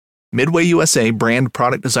Midway USA brand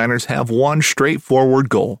product designers have one straightforward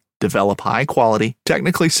goal: develop high-quality,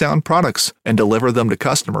 technically sound products and deliver them to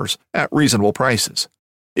customers at reasonable prices.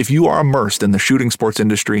 If you are immersed in the shooting sports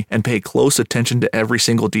industry and pay close attention to every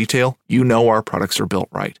single detail, you know our products are built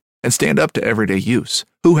right and stand up to everyday use.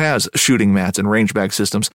 Who has shooting mats and range bag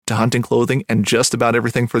systems to hunting clothing and just about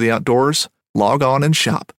everything for the outdoors? Log on and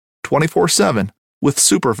shop 24/7 with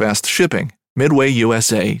super fast shipping.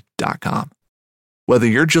 MidwayUSA.com. Whether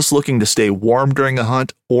you're just looking to stay warm during a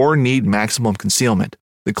hunt or need maximum concealment,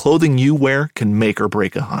 the clothing you wear can make or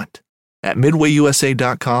break a hunt. At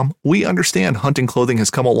MidwayUSA.com, we understand hunting clothing has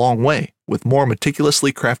come a long way with more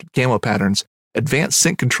meticulously crafted camo patterns, advanced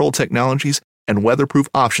scent control technologies, and weatherproof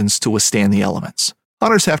options to withstand the elements.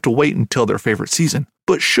 Hunters have to wait until their favorite season,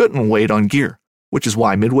 but shouldn't wait on gear, which is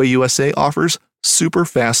why Midway USA offers super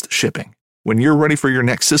fast shipping. When you're ready for your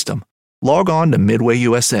next system, log on to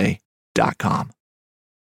MidwayUSA.com.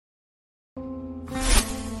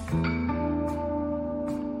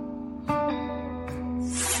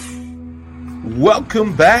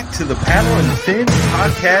 Welcome back to the Paddle and Fin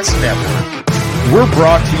Podcast Network. We're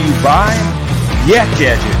brought to you by Yak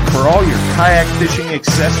Gadget. For all your kayak fishing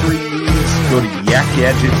accessory needs, go to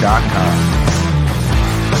yakgadget.com.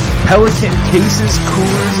 Pelican cases,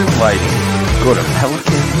 coolers, and lighting. Go to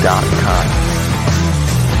pelican.com.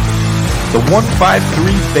 The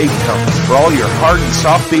 153 Bait Company. For all your hard and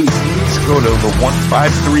soft bait needs, go to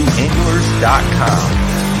the153anglers.com.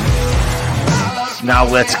 Now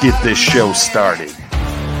let's get this show started.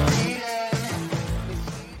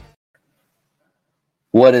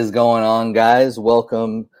 What is going on, guys?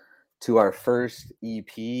 Welcome to our first EP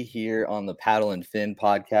here on the Paddle and Fin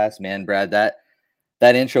podcast. Man, Brad, that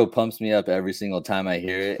intro pumps me up every single time I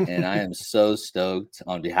hear it, and I am so stoked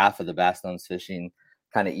on behalf of the Bass Nones Fishing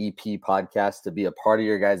kind of EP podcast to be a part of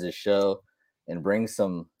your guys' show and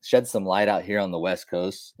shed some light out here on the West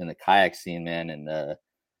Coast in the kayak scene, man. And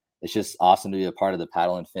it's just awesome to be a part of the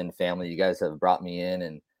Paddle and Fin family. You guys have brought me in,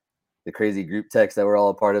 and the crazy group text that we're all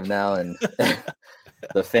a part of now, and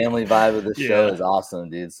the family vibe of the show is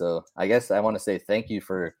awesome, dude. So I guess I want to say thank you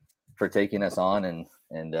for taking us on and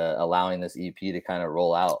allowing this EP to kind of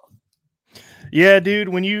roll out. Yeah, dude,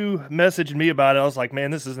 when you messaged me about it, I was like,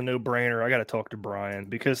 man, this is a no-brainer. I got to talk to Brian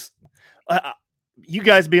because you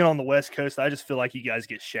guys being on the West Coast, I just feel like you guys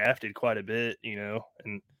get shafted quite a bit, you know,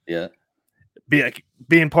 and yeah.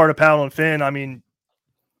 Being part of Paddle and Fin, I mean,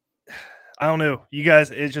 I don't know. You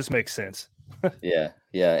guys, it just makes sense. Yeah,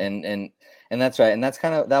 and that's right. And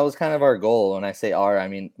that was kind of our goal. When I say our, I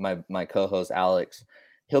mean my co-host Alex.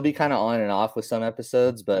 He'll be kind of on and off with some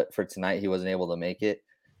episodes, but for tonight he wasn't able to make it.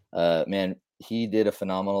 Man, he did a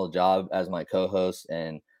phenomenal job as my co-host,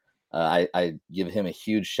 and I give him a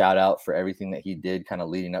huge shout out for everything that he did kind of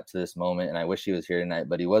leading up to this moment. And I wish he was here tonight,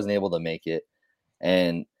 but he wasn't able to make it.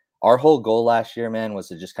 And our whole goal last year, man, was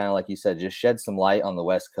to just kind of, like you said, just shed some light on the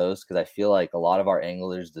West Coast, because I feel like a lot of our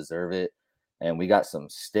anglers deserve it. And we got some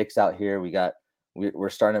sticks out here. We're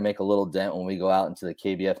starting to make a little dent when we go out into the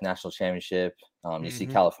KBF National Championship. You see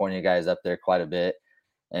California guys up there quite a bit.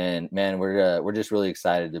 And, man, we're just really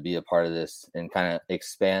excited to be a part of this and kind of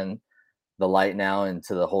expand the light now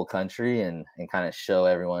into the whole country and kind of show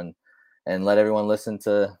everyone and let everyone listen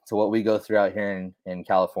to what we go through out here in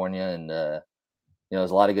California. And, you know,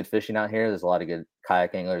 there's a lot of good fishing out here. There's a lot of good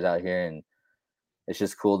kayak anglers out here, and it's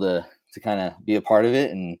just cool to kind of be a part of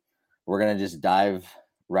it. And we're going to just dive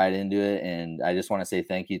right into it. And I just want to say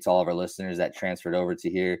thank you to all of our listeners that transferred over to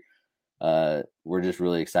here. We're just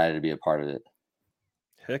really excited to be a part of it.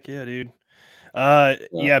 Heck yeah, dude.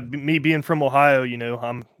 Me being from Ohio, you know,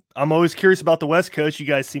 I'm always curious about the West Coast. You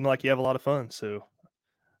guys seem like you have a lot of fun, so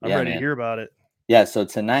I'm ready to hear about it. Yeah, so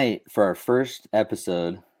tonight for our first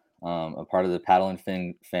episode, a part of the Paddle and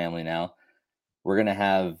Fin family now, we're going to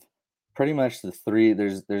have pretty much the three,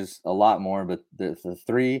 there's a lot more, but the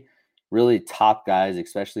three really top guys,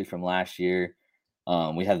 especially from last year.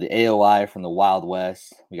 We have the AOI from the Wild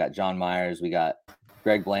West. We got John Myers. We got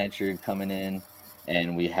Greg Blanchard coming in,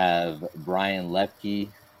 and we have Brian Lepke.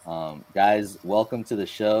 Guys, welcome to the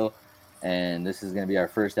show. And this is going to be our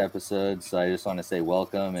first episode. So I just want to say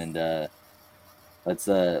welcome, and let's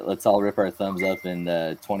all rip our thumbs up in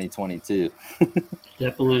 2022.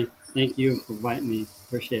 Definitely. Thank you for inviting me.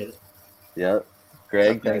 Appreciate it. Yep.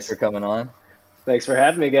 Greg, thanks for coming on. Thanks for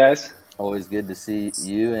having me, guys. Always good to see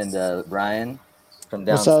you and Brian from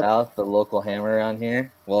down south, the local hammer around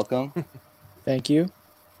here. Welcome. Thank you.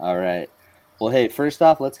 All right. Well, hey, first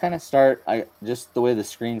off, let's kind of start just the way the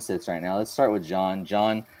screen sits right now. Let's start with John.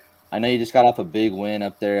 John, I know you just got off a big win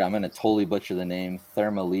up there. I'm going to totally butcher the name,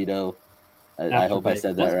 Thermalito. I hope I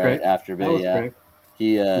said that right. Afterbay, yeah. Great.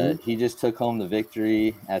 He just took home the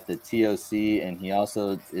victory at the TOC, and he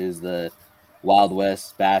also is the Wild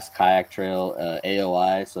West Bass Kayak Trail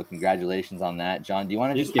AOI. So congratulations on that, John. Do you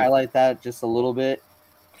want to just highlight that just a little bit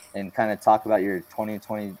and kind of talk about your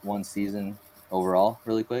 2021 season overall,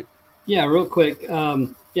 really quick? Yeah, real quick.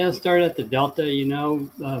 Started at the Delta.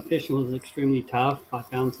 Fishing was extremely tough. I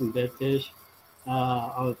found some bed fish.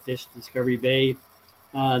 I would fish Discovery Bay.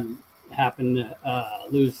 Happened to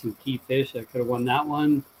lose some key fish. I could have won that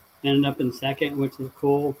one. Ended up in second, which was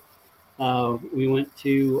cool. We went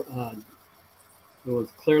to it was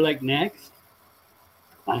Clear Lake next.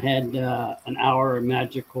 I had an hour of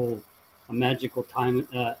magical time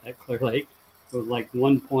at Clear Lake. It was like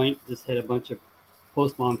 1 point, just hit a bunch of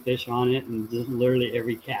post-spawn fish on it, and just literally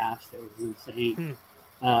every cast. It was insane.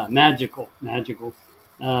 Magical.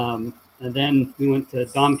 And then we went to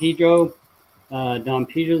Don Pedro. Don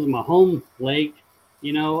Pedro's my home lake.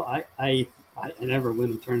 I never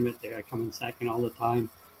win a tournament there. I come in second all the time.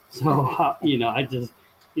 So, I just,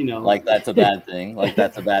 Like that's a bad thing.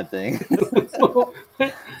 That's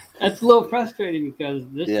a little frustrating because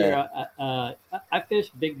this year I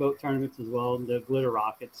fished big boat tournaments as well, the Glitter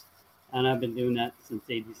Rockets. And I've been doing that since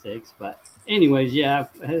 '86. But anyways, I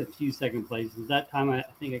had a few second places. That time I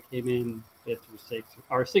think I came in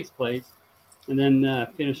sixth place. And then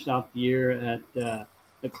finished off the year at the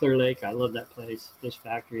Clear Lake. I love that place. Fish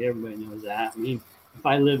Factory. Everybody knows that. I mean, if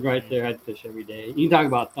I lived right there, I'd fish every day. You talk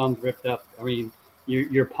about thumbs ripped up. I mean,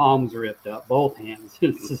 your palms are ripped up, both hands.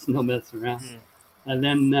 It's just no messing around. And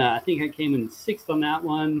then I think I came in sixth on that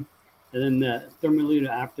one. And then the Thermalito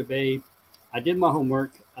Afterbait. I did my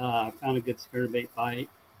homework. Found a good spinnerbait bite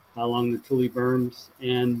along the Thule berms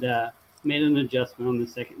and made an adjustment on the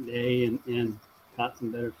second day and caught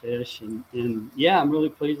some better fish. And I'm really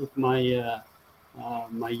pleased with my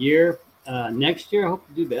my year. Next year, I hope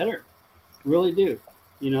to do better. Really do.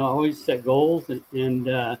 I always set goals, and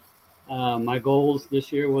my goals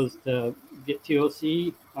this year was to get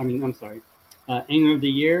TOC. Angler of the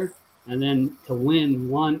Year, and then to win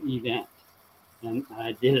one event. And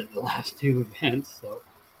I did it the last two events. So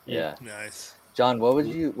yeah, nice. John, what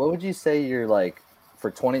would you say you're like for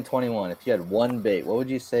 2021? If you had one bait, what would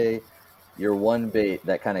you say your one bait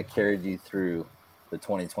that kind of carried you through the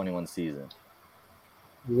 2021 season?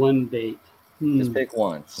 One bait. Just pick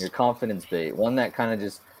one. Your confidence bait, one that kind of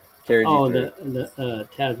just carried you through. The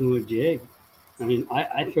Tasman jig. I mean,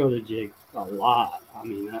 I throw the jig a lot. I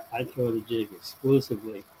mean, I throw the jig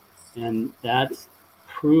exclusively, and that's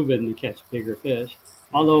proven to catch bigger fish.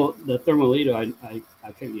 Although the Thermalito, I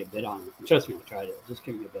couldn't get a bit on it. Trust me, I tried it. Just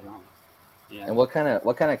couldn't get a bit on it. Yeah. And what kind of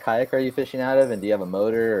kayak are you fishing out of? And do you have a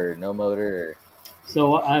motor or no motor? Or?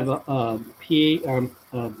 So I have a PA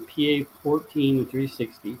 14 and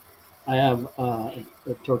 360. I have a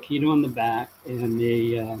torpedo on the back and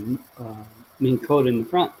a Minn Kota in the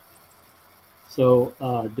front. So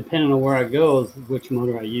depending on where I go is which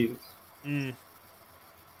motor I use.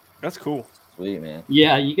 That's cool. Sweet, man.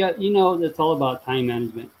 Yeah, you got, it's all about time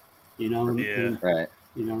management, Right.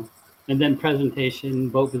 And then presentation,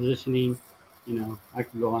 boat positioning, I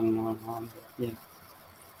could go on and on and on. But yeah.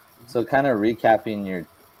 So kind of recapping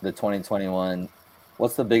the 2021,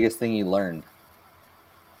 what's the biggest thing you learned?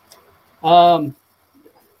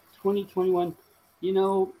 2021,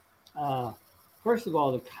 first of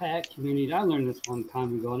all, the kayak community, I learned this a long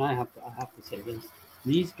time ago, and I have to say this.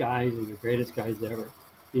 These guys are the greatest guys ever.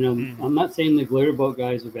 I'm not saying the glitter boat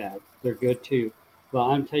guys are bad. They're good too. But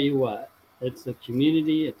I'm tell you what, it's a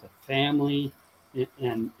community, it's a family,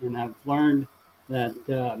 and I've learned that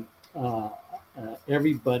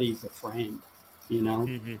everybody's a friend,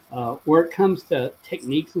 Where it comes to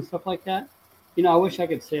techniques and stuff like that, I wish I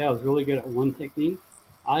could say I was really good at one technique.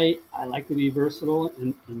 I like to be versatile,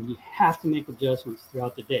 and you have to make adjustments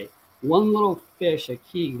throughout the day. One little fish, that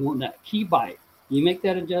key bite, you make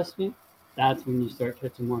that adjustment, that's when you start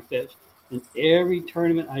catching more fish. And every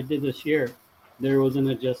tournament I did this year, there was an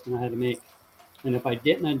adjustment I had to make. And if I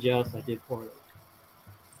didn't adjust, I did poorly.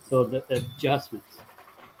 So the adjustments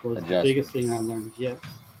was the biggest thing I learned. Yes.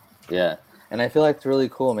 Yeah. And I feel like it's really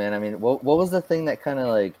cool, man. I mean, what was the thing that kind of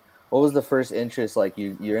like, what was the first interest? Like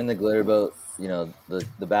you're in the glitter boat, the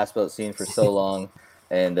bass boat scene for so long.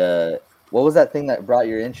 And what was that thing that brought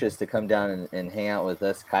your interest to come down and hang out with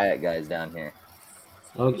us kayak guys down here?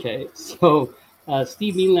 Okay. So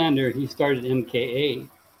Steve Nylander, he started MKA,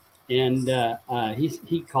 and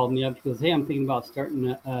he called me up. He goes, "Hey, I'm thinking about starting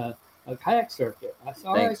a kayak circuit." I said,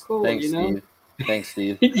 "All right, cool." Thanks, Steve. Thanks,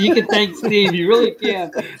 Steve. You can thank Steve. You really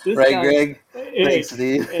can. Right, Greg? Thanks,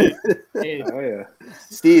 Steve. Oh, yeah.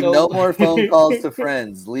 Steve, no more phone calls to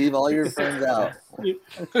friends. Leave all your friends out.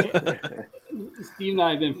 Steve and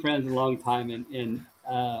I have been friends a long time, and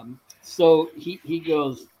so he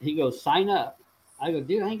goes, sign up. I go,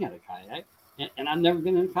 dude, I ain't got a kayak, and I've never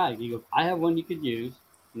been in a kayak. He goes, I have one you could use,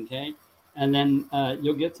 okay, and then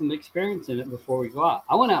you'll get some experience in it before we go out.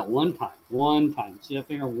 I went out one time, see that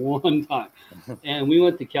finger, one time, and we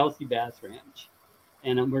went to Kelsey Bass Ranch,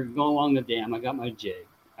 and we're going along the dam. I got my jig,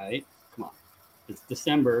 right? Come on, it's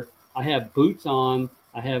December. I have boots on.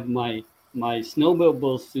 I have my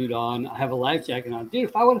snowmobile suit on. I have a life jacket on. Dude,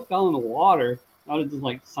 if I would have fell in the water, I would have just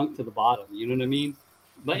like sunk to the bottom. You know what I mean?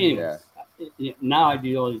 But anyways, now I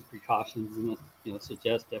do all these precautions and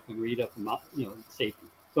suggest definitely read up about safety.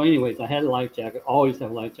 So anyways, I had a life jacket. Always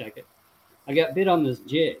have a life jacket. I got bit on this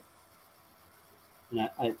jig, and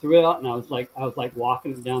I threw it out, and I was like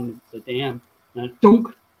walking it down the dam, and I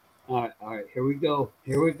dunk. All right, here we go.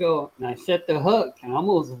 And I set the hook and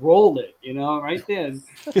almost rolled it, right then.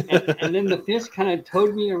 And then the fish kind of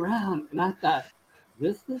towed me around. And I thought,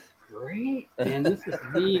 this is great, man. This is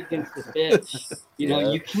me against the fish.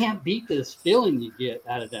 You can't beat this feeling you get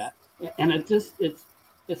out of that. And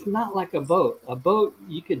it's not like a boat. A boat,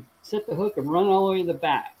 you could set the hook and run all the way to the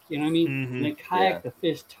back. You know what I mean? Mm-hmm. In a kayak, the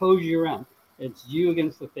fish tows you around. It's you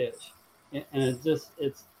against the fish. And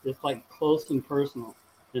it's like close and personal.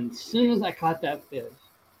 And as soon as I caught that fish,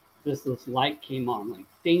 this light came on, like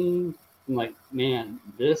ding. I'm like, man,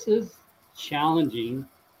 this is challenging.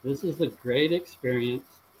 This is a great experience,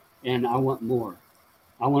 and I want more.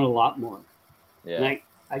 I want a lot more. Yeah. And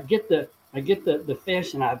I get the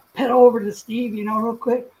fish, and I pedal over to Steve, real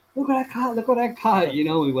quick. Look what I caught.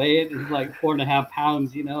 We weigh it. It's like 4.5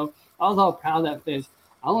 pounds. I was all proud of that fish.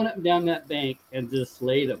 I went up and down that bank and just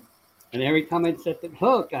slayed him. And every time I'd set the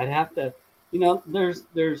hook, I'd have to.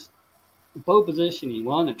 There's bow positioning.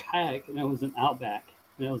 Well, in a kayak, and it was an Outback,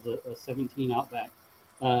 and it was a 17 Outback,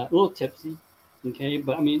 a little tipsy, okay.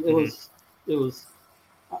 But I mean, it was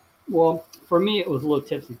well, for me, it was a little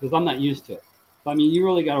tipsy because I'm not used to it. But I mean, you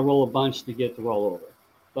really got to roll a bunch to get the roll over.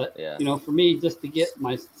 But for me, just to get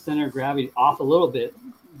my center of gravity off a little bit,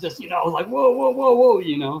 just I was like,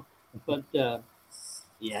 whoa. But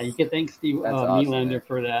you can thank Steve awesome, Nylander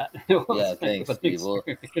for that. Thanks, Steve. Well,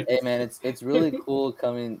 hey, man, it's really cool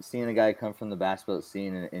seeing a guy come from the bass boat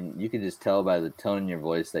scene, and you can just tell by the tone in your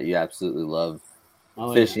voice that you absolutely love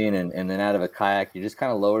fishing, and then out of a kayak, you're just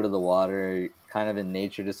kind of lower to the water, kind of in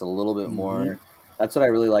nature just a little bit more. That's what I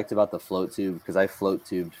really liked about the float tube, because I float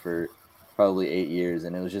tubed for probably 8 years,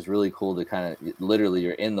 and it was just really cool to kind of literally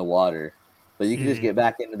you're in the water. But you can just get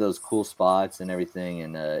back into those cool spots and everything,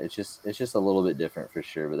 and it's just a little bit different for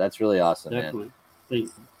sure. But that's really awesome, Definitely. man. Thank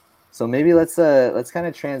you. So maybe let's kind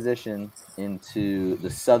of transition into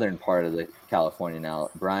the southern part of the California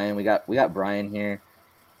now. Brian, we got Brian here.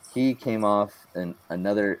 He came off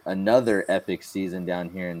another epic season down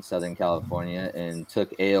here in Southern California and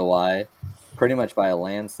took AOI pretty much by a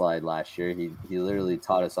landslide last year. He literally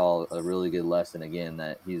taught us all a really good lesson again,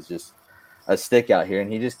 that he's just a stick out here,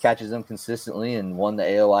 and he just catches them consistently and won the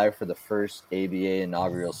AOI for the first ABA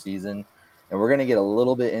inaugural season. And we're going to get a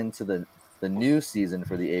little bit into the new season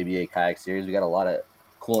for the ABA Kayak Series. We got a lot of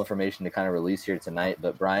cool information to kind of release here tonight.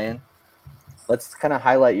 But Brian, let's kind of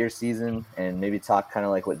highlight your season and maybe talk kind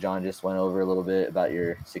of like what John just went over a little bit about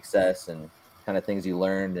your success and kind of things you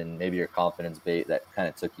learned and maybe your confidence bait that kind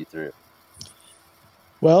of took you through.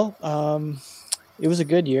 Well, it was a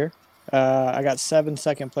good year. I got 7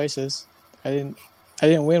 second places. I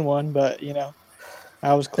didn't win one, but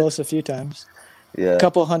I was close a few times. Yeah. A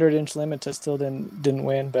couple 100-inch limits I still didn't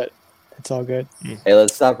win, but it's all good. Hey,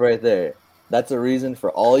 let's stop right there. That's a reason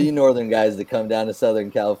for all you northern guys to come down to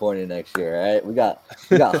Southern California next year, all right? We got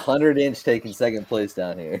 100-inch taking second place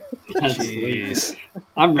down here. Jeez.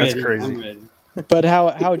 I'm ready. That's crazy. I'm ready. But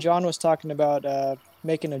how John was talking about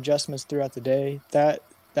making adjustments throughout the day, that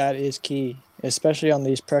is key, especially on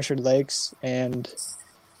these pressured lakes. And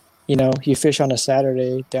you fish on a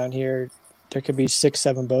Saturday down here, there could be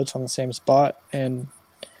 6-7 boats on the same spot. And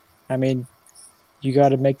I mean, you got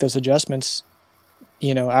to make those adjustments,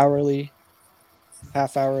 hourly,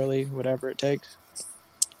 half hourly, whatever it takes.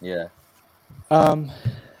 Yeah.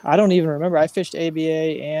 I don't even remember. I fished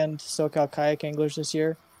ABA and SoCal Kayak Anglers this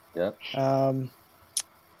year. Yep.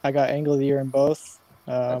 I got Angler of the Year in both,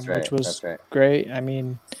 That's right. which was That's right. great. I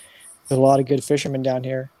mean, there's a lot of good fishermen down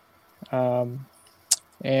here.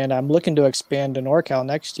 And I'm looking to expand to NorCal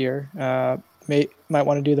next year. Might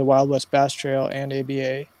want to do the Wild West Bass Trail and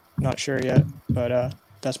ABA. Not sure yet, but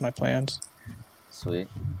that's my plans. Sweet.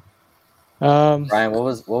 Brian,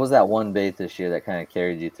 what was that one bait this year that kind of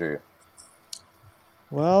carried you through?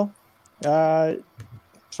 Well,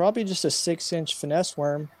 probably just a 6-inch finesse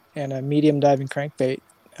worm and a medium diving crankbait.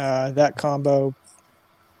 that combo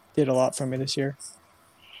did a lot for me this year.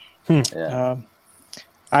 Yeah.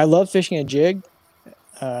 I love fishing a jig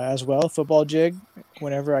as well, football jig,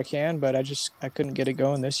 whenever I can, but I couldn't get it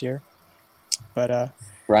going this year. But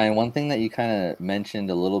Brian, one thing that you kind of mentioned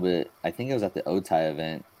a little bit, I think it was at the Otai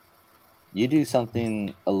event. You do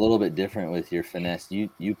something a little bit different with your finesse.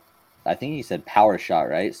 I think you said power shot,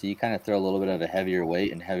 right? So you kind of throw a little bit of a heavier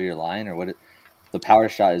weight and heavier line, or the power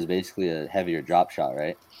shot is basically a heavier drop shot,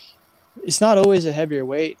 right? It's not always a heavier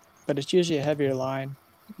weight, but it's usually a heavier line,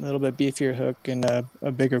 a little bit beefier hook, and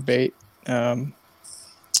a bigger bait.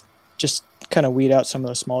 Just kind of weed out some of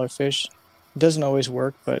the smaller fish. It doesn't always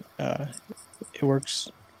work, but it works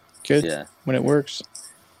good when it works.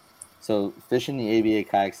 So fishing the ABA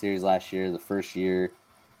Kayak Series last year, the first year,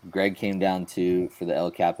 Greg came down for the El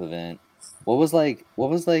Cap event. What was like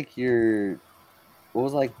a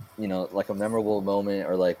memorable moment,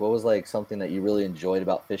 or like what was like something that you really enjoyed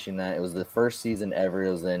about fishing that? It was the first season ever.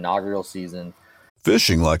 It was the inaugural season.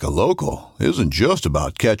 Fishing like a local isn't just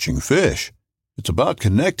about catching fish. It's about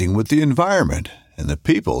connecting with the environment and the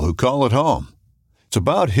people who call it home. It's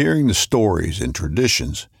about hearing the stories and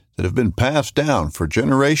traditions that have been passed down for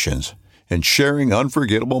generations and sharing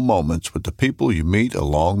unforgettable moments with the people you meet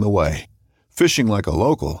along the way. Fishing like a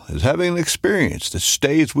local is having an experience that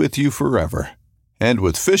stays with you forever. And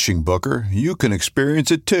with Fishing Booker, you can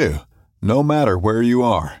experience it too, no matter where you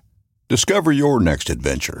are. Discover your next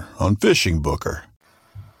adventure on Fishing Booker.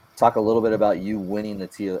 Talk a little bit about you winning the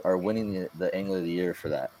Angler of the Year for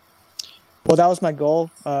that. Well, that was my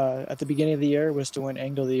goal at the beginning of the year, was to win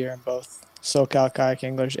Angler of the Year in both SoCal Kayak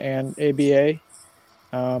Anglers and ABA.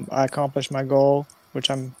 I accomplished my goal,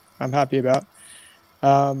 which I'm happy about.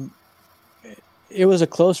 It was a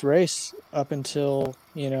close race up until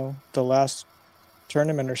the last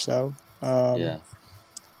tournament or so. I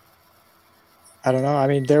don't know. I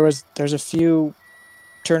mean, there's a few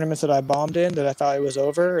tournaments that I bombed in that I thought it was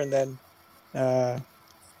over, and then I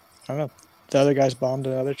don't know, the other guys bombed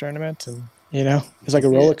in other tournaments, and it's like a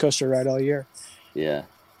roller coaster ride all year. Yeah.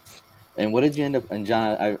 And what did you end up? And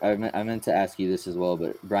John, I meant to ask you this as well,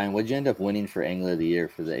 but Brian, what did you end up winning for Angler of the Year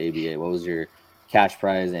for the ABA? What was your cash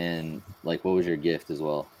prize, and like what was your gift as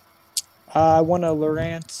well? I won a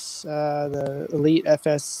Lowrance, the Elite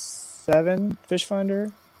FS7 fish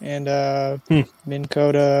finder, and Minn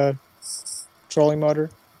Kota trolling motor.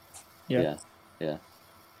 Yeah.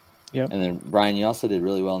 Yep. And then Brian, you also did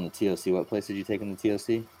really well in the TOC. What place did you take in the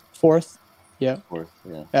TOC? Fourth. Yeah.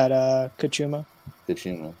 At Kachuma.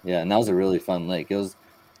 Yeah, and that was a really fun lake. It was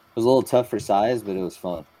a little tough for size, but it was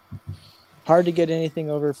fun. Hard to get anything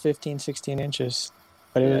over 15, 16 inches,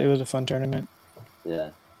 but it was a fun tournament.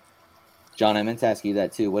 Yeah. John, I meant to ask you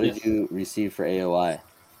that too. What did you receive for AOI?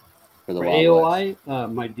 For AOI,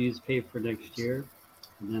 my dues paid for next year,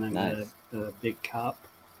 and then I got a big cup.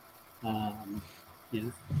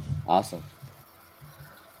 Awesome.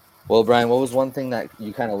 Well, Brian, what was one thing that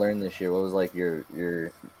you kind of learned this year? What was like your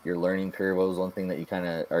learning curve? What was one thing that you kind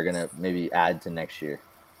of are gonna maybe add to next year?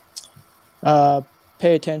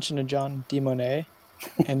 Pay attention to John DeMonet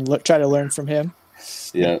and try to learn from him.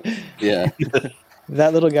 Yeah.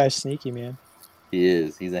 That little guy's sneaky, man. He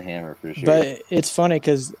is. He's a hammer for sure. But it's funny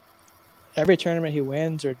because every tournament he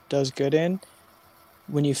wins or does good in,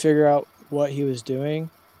 when you figure out what he was doing,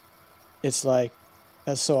 it's like,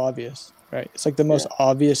 that's so obvious, right? It's like the most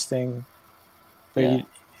obvious thing. But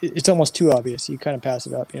it's almost too obvious. You kind of pass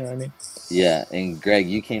it up, you know what I mean? Yeah, and Greg,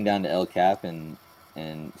 you came down to El Cap and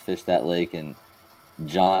fished that lake, and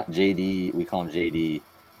JD, we call him JD.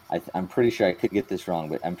 I'm pretty sure, I could get this wrong,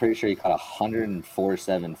 but I'm pretty sure he caught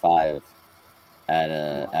 104.75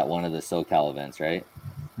 at one of the SoCal events, right?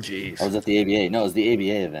 Jeez. Or was it the ABA? No, it was the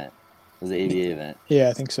ABA event. Yeah,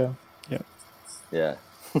 I think so. Yeah.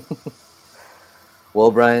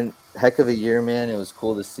 Well, Brian, heck of a year, man. It was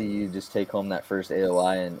cool to see you just take home that first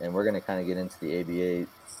AOI, and we're going to kind of get into the ABA,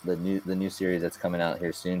 the new series that's coming out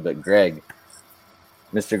here soon. But Greg,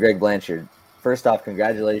 Mr. Greg Blanchard, first off,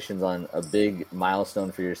 congratulations on a big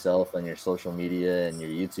milestone for yourself on your social media and your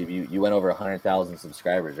YouTube. You went over 100,000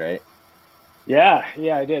 subscribers, right? Yeah,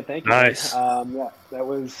 I did. Thank you. Nice. Yeah, that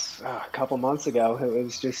was a couple months ago. It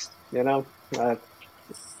was just,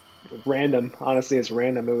 random. Honestly, it's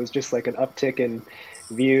random. It was just like an uptick in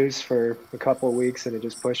views for a couple of weeks, and it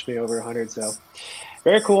just pushed me over 100. So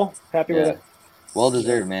very cool. Happy with it. Well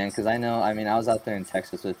deserved, man. Because I was out there in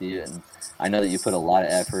Texas with you, and I know that you put a lot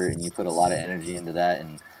of effort and you put a lot of energy into that.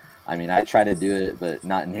 And I try to do it, but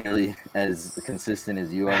not nearly as consistent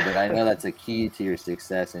as you are. But I know that's a key to your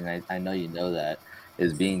success, and I know you know that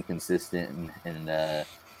is being consistent and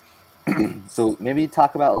So maybe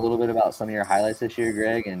talk about a little bit about some of your highlights this year,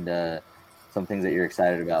 Greg, and some things that you're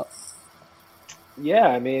excited about. Yeah,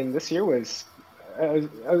 I mean, this year was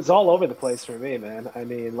all over the place for me, man. I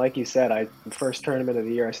mean, like you said, the first tournament of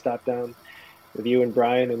the year, I stopped down with you and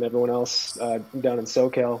Brian and everyone else down in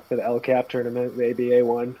SoCal for the LCAP tournament, the ABA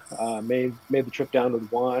one. Made the trip down with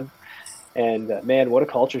Juan. And man, what a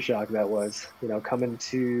culture shock that was, coming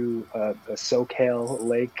to a SoCal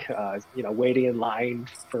lake, waiting in line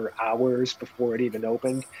for hours before it even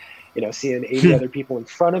opened, seeing 80 other people in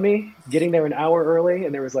front of me, getting there an hour early,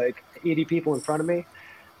 and there was like 80 people in front of me.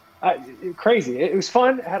 Crazy. It was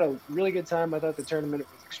fun. I had a really good time. I thought the tournament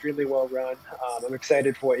was extremely well run. I'm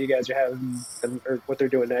excited for what you guys are having or what they're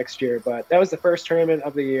doing next year. But that was the first tournament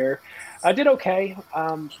of the year. I did okay.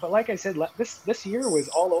 But like I said, this year was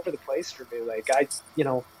all over the place for me. Like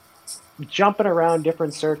jumping around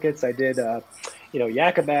different circuits. I did,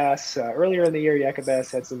 Yakabass. Earlier in the year,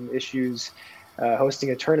 Yakabass had some issues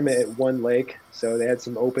hosting a tournament at one lake. So they had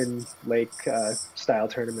some open lake style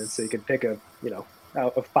tournaments. So you could pick out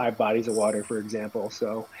of 5 bodies of water, for example.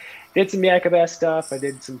 So did some Yakabass stuff. I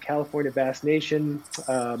did some California Bass Nation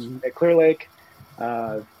at Clear Lake,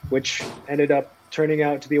 which ended up turning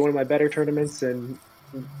out to be one of my better tournaments, and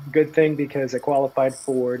good thing because I qualified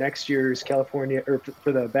for next year's California, or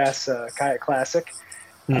for the Bass Kayak Classic.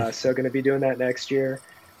 So going to be doing that next year.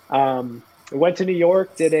 I went to New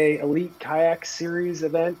York, did a Elite Kayak Series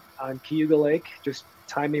event on Cayuga Lake. Just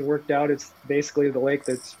timing worked out. It's basically the lake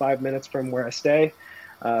that's 5 minutes from where I stay.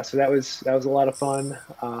 So that was a lot of fun.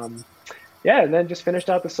 And then just finished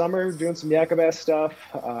out the summer doing some Yakabass stuff,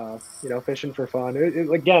 fishing for fun.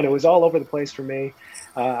 Again, it was all over the place for me.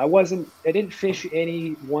 I didn't fish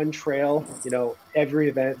any one trail, every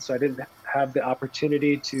event. So I didn't have the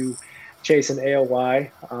opportunity to chase an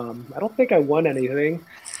AOY. I don't think I won anything.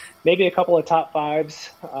 Maybe a couple of top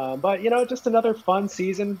 5s, but just another fun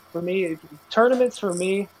season for me. Tournaments for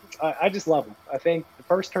me, I just love them. I think the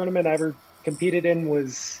first tournament I ever competed in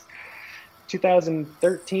was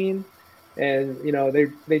 2013, and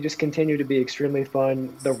they just continue to be extremely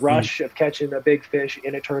fun. The rush of catching a big fish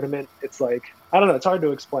in a tournament, it's like, I don't know, it's hard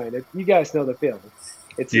to explain. You guys know the feeling.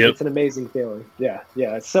 It's an amazing feeling. Yeah,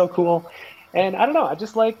 it's so cool. And I don't know,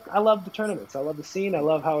 I love the tournaments. I love the scene. I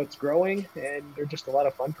love how it's growing, and they're just a lot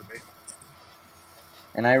of fun for me.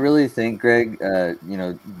 And I really think, Greg,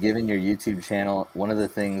 given your YouTube channel, one of the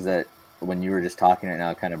things that when you were just talking right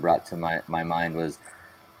now kind of brought to my mind was,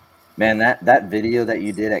 man, that video that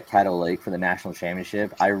you did at Caddo Lake for the national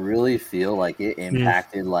championship, I really feel like it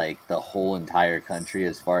impacted like the whole entire country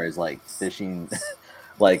as far as like fishing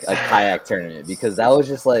like a kayak tournament, because that was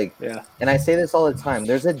just like, and I say this all the time,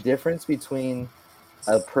 there's a difference between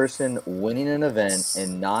a person winning an event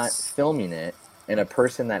and not filming it and a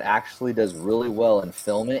person that actually does really well and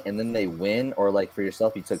film it and then they win, or like for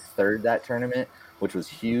yourself, you took third that tournament, which was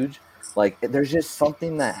huge. Like there's just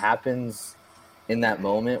something that happens in that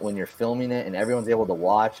moment when you're filming it and everyone's able to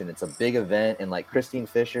watch and it's a big event. And like Christine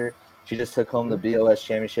Fisher, she just took home the BOS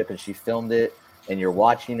championship and she filmed it and you're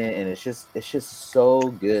watching it and it's just so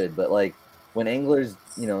good. But like when anglers,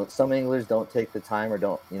 some anglers don't take the time or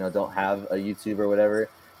don't have a YouTube or whatever,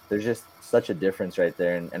 there's just such a difference right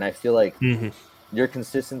there. And I feel like your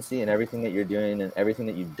consistency and everything that you're doing and everything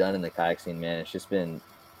that you've done in the kayak scene, man, it's just been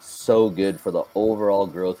so good for the overall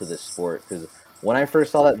growth of this sport. Because when I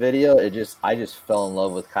first saw that video, I just fell in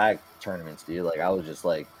love with kayak tournaments, dude. Like I was just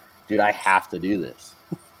like, dude, I have to do this.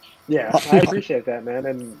 Yeah, I appreciate that, man.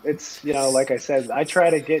 And it's, like I said, I try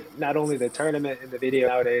to get not only the tournament in the video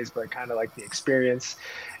nowadays, but kind of like the experience,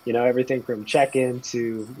 everything from check-in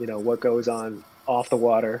to, what goes on off the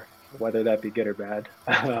water, whether that be good or bad.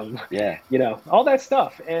 All that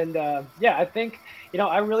stuff. And I think,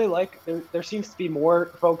 I really like, there seems to be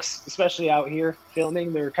more folks, especially out here,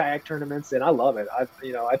 filming their kayak tournaments, and I love it.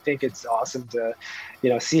 I think it's awesome to,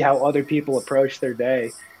 see how other people approach their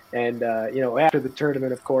day. And, after the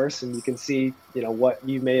tournament, of course, and you can see, what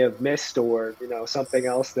you may have missed or, something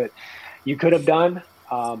else that you could have done.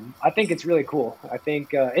 I think it's really cool. I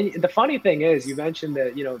think, and the funny thing is, you mentioned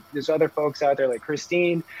that, there's other folks out there like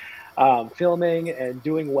Christine filming and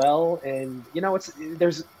doing well. And,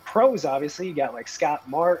 there's pros, obviously. You got like Scott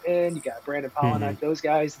Martin, you got Brandon Polinack, those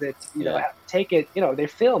guys that, take it, they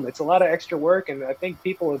film. It's a lot of extra work. And I think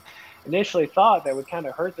people have initially thought that would kind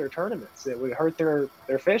of hurt their tournaments. It would hurt their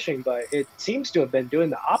fishing, but it seems to have been doing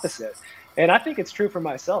the opposite. And I think it's true for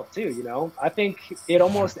myself too. I think it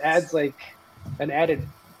almost adds like an added,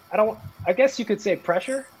 I guess you could say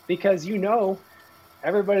pressure, because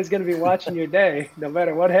everybody's going to be watching your day no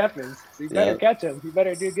matter what happens. So you better catch them. You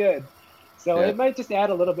better do good. So Yeah. it might just add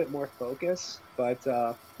a little bit more focus. But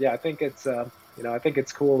yeah, I think it's I think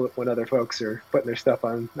it's cool when other folks are putting their stuff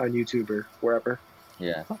on YouTube or wherever.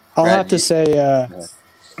 Yeah. I'll Brad, have to you- say,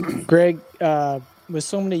 Greg, with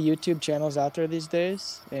so many YouTube channels out there these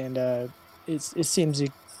days, and it seems to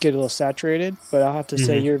get a little saturated, but I'll have to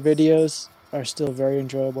say your videos are still very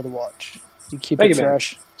enjoyable to watch. You keep Thank it you, man.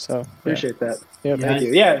 fresh. So Appreciate that. Yep. Thank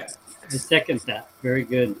you. Yeah. I second that. Very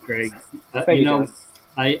good, Greg. Thank you, John.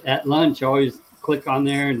 I at lunch always click on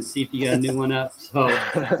there and see if you got a new one up. So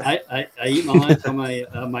I eat my lunch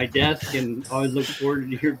on my desk and always look forward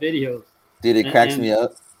to your videos. Dude, it cracks me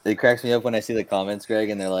up. It cracks me up when I see the comments, Greg,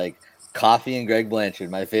 and they're like, "Coffee and Greg Blanchard,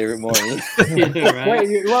 my favorite morning." Right?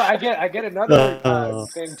 Well, I get another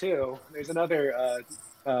thing too. There's another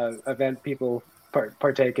event people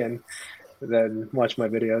partake in, then watch my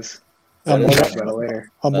videos. A We'll morning, talk about it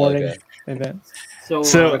later. a morning okay. event. So,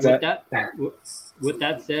 What's with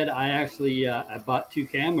that said, I actually I bought 2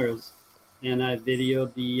 cameras and I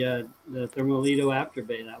videoed the Thermalito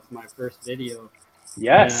Afterbay. That was my first video.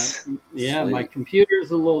 Yes. Yeah, Sweet. my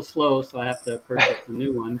computer's a little slow, so I have to purchase a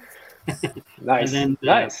new one. Nice. And then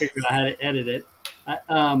Nice. I figured out how to edit it.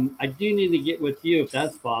 I do need to get with you if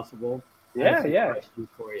that's possible. I have some Yeah. questions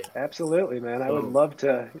for you. Absolutely, man. I would So- love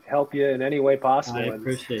to help you in any way possible. I And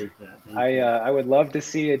appreciate that. Thank you. I would love to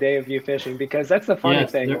see a day of you fishing because that's the funny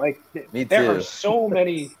Yes, thing. there- Like Me there too. are so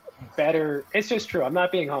many better. It's just true. I'm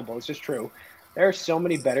not being humble. It's just true. There are so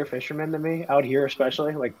many better fishermen than me out here,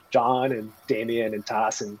 especially like John and Damien and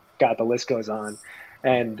Toss and God, the list goes on.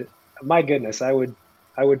 And my goodness, I would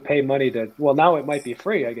pay money to. Well, now it might be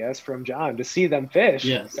free, I guess, from John to see them fish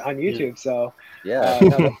Yes, on YouTube. So Yeah. no,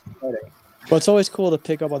 that's exciting. Well, it's always cool to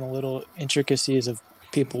pick up on the little intricacies of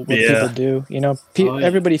what Yeah. people do. You know, Oh, yeah.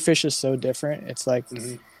 everybody fishes so different. It's like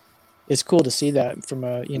Mhm. it's cool to see that from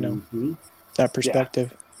a Mhm. that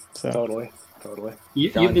perspective. So Totally. John,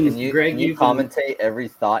 You've been, can you, Greg. can you You've been, commentate every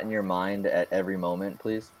thought in your mind at every moment,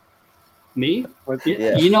 please? me.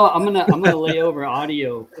 Yeah. You know, I'm gonna lay over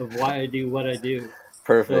audio of why I do what I do.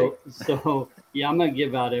 Perfect. So yeah, I'm gonna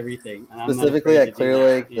give out everything. And I'm not Specifically afraid at to do Clear that.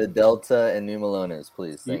 Lake, Yeah. the Delta, and New Melones,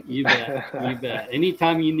 please. You, Thank you. you bet. You bet.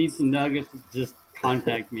 Anytime you need some nuggets, just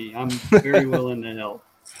contact me. I'm very willing to help.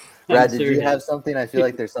 I'm Brad, did you serious. have something? I feel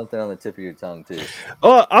like there's something on the tip of your tongue, too.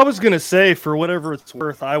 Oh, I was gonna say, for whatever it's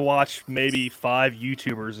worth, I watched maybe 5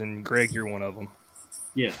 YouTubers, and Greg, you're one of them.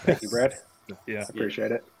 Yeah. Thank you, Brad. Yeah,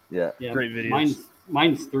 Appreciate it. Yeah. Yeah. Great videos.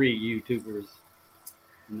 Mine's 3 YouTubers.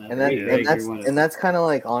 And that, Greg, and you're one of and that's kind of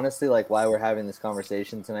like, honestly, like why we're having this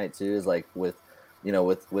conversation tonight too, is like with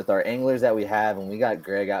our anglers that we have, and we got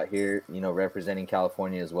Greg out here, representing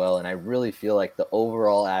California as well. And I really feel like the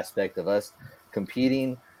overall aspect of us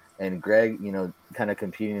competing and Greg, kind of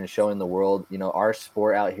competing and showing the world, our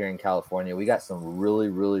sport out here in California, we got some really,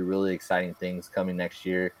 really, really exciting things coming next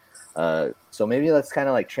year. So maybe let's kind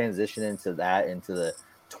of like transition into the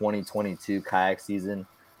 2022 kayak season.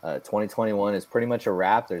 2021 is pretty much a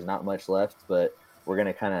wrap. There's not much left, but we're going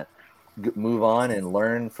to kind of move on and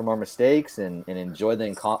learn from our mistakes and enjoy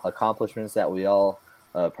the accomplishments that we all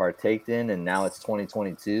partaked in. And now it's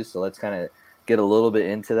 2022. So let's kind of get a little bit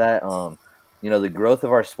into that. The growth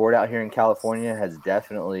of our sport out here in California has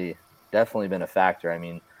definitely been a factor. I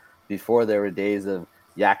mean, before there were days of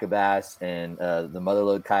Yakabass and the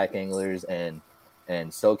Motherlode kayak anglers and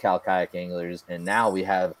SoCal kayak anglers. And now we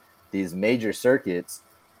have these major circuits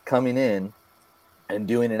coming in and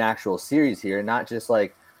doing an actual series here, not just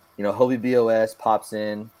like, Hobie BOS pops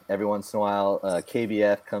in every once in a while,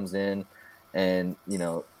 KBF comes in, and,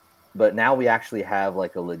 but now we actually have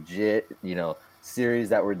like a legit, series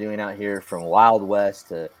that we're doing out here, from Wild West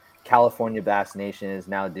to California Bass Nation is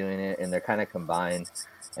now doing it, and they're kind of combined.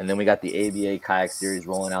 And then we got the ABA kayak series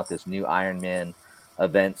rolling out this new Ironman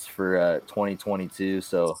events for 2022.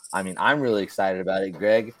 So, I mean, I'm really excited about it.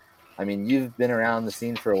 Greg, I mean, you've been around the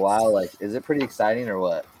scene for a while. Like, is it pretty exciting or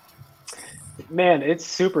what? Man, it's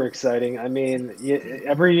super exciting. I mean,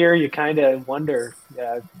 every year you kind of wonder,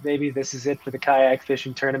 maybe this is it for the kayak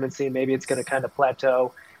fishing tournament scene. Maybe it's going to kind of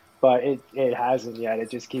plateau, but it hasn't yet. It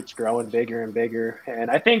just keeps growing bigger and bigger.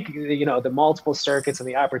 And I think, the multiple circuits and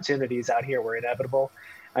the opportunities out here were inevitable.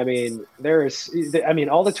 I mean,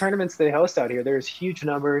 all the tournaments they host out here, there's huge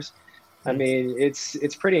numbers. I mean,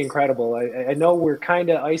 it's pretty incredible. I know we're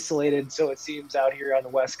kind of isolated, so it seems, out here on the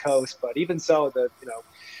West Coast, but even so,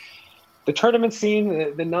 the tournament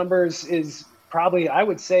scene, the numbers is probably, I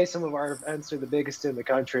would say, some of our events are the biggest in the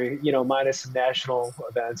country, minus some national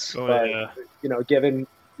events. Oh, but, yeah. given,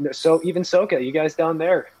 so even SoCal, you guys down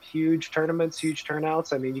there, huge tournaments, huge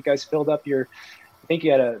turnouts. I mean, you guys filled up I think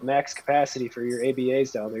you had a max capacity for your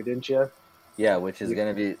ABAs down there, didn't you? Yeah, which is going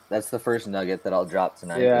to be, that's the first nugget that I'll drop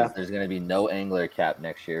tonight. Yeah. Is there's going to be no angler cap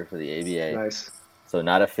next year for the ABA. Nice. So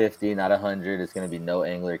not a 50, not 100. It's going to be no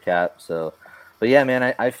angler cap. So, but yeah,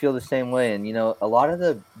 man, I feel the same way. And, you know, a lot of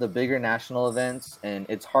the bigger national events, and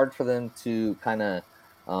it's hard for them to kind of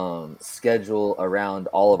schedule around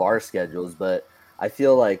all of our schedules. But I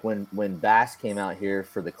feel like when Bass came out here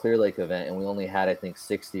for the Clear Lake event, and we only had, I think,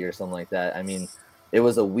 60 or something like that. I mean, it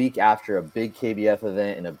was a week after a big KBF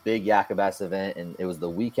event and a big Yakabass event, and it was the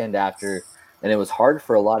weekend after, and it was hard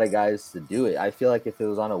for a lot of guys to do it. I feel like if it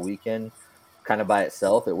was on a weekend kind of by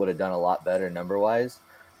itself, it would have done a lot better number-wise.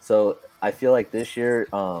 So I feel like this year,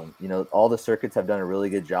 you know, all the circuits have done a really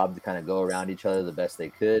good job to kind of go around each other the best they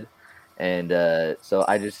could. And so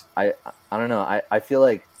I don't know. I feel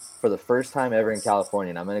like for the first time ever in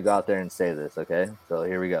California, and I'm going to go out there and say this, okay? So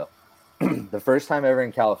here we go. The first time ever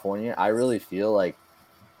in California, I really feel like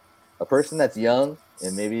a person that's young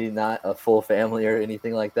and maybe not a full family or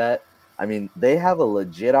anything like that, I mean, they have a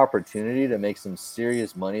legit opportunity to make some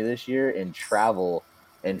serious money this year and travel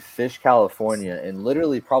and fish California and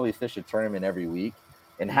literally probably fish a tournament every week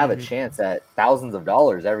and have a chance at thousands of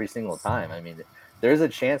dollars every single time. I mean, there's a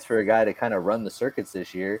chance for a guy to kind of run the circuits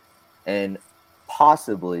this year and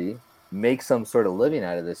possibly make some sort of living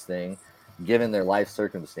out of this thing, given their life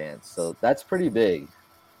circumstance. So that's pretty big.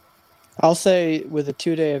 I'll say with the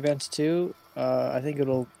 2-day events too, I think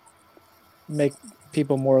it'll make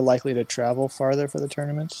people more likely to travel farther for the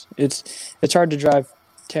tournaments. It's hard to drive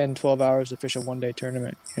 10, 12 hours to fish a 1-day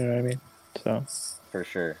tournament. You know what I mean? So for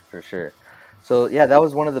sure. So yeah, that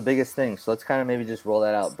was one of the biggest things. So let's kind of maybe just roll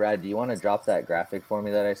that out. Brad, do you want to drop that graphic for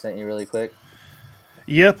me that I sent you really quick?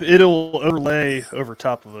 Yep, it'll overlay over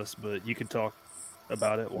top of us, but you can talk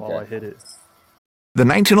about it while I hit it. The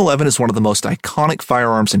 1911 is one of the most iconic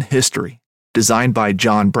firearms in history. Designed by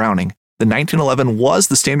John Browning, the 1911 was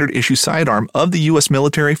the standard issue sidearm of the U.S.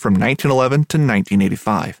 military from 1911 to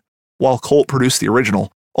 1985. While Colt produced the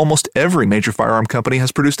original, almost every major firearm company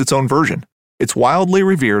has produced its own version. It's wildly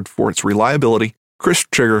revered for its reliability, crisp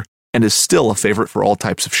trigger, and is still a favorite for all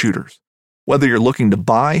types of shooters. Whether you're looking to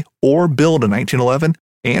buy or build a 1911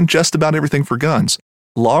 and just about everything for guns,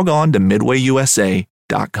 log on to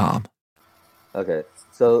midwayusa.com. Okay,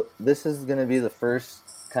 so this is going to be the first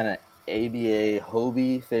kind of ABA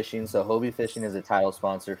Hobie Fishing. So Hobie Fishing is a title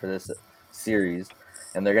sponsor for this series,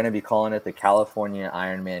 and they're going to be calling it the California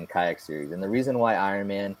Ironman Kayak Series. And the reason why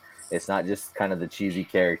Ironman, it's not just kind of the cheesy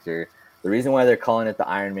character. The reason why they're calling it the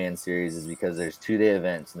Ironman Series is because there's 2-day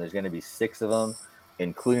events, and there's going to be 6 of them,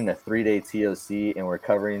 including a 3-day TOC, and we're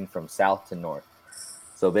covering from south to north.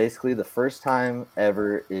 So basically, the first time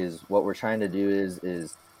ever is what we're trying to do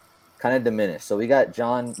is kind of diminish. So we got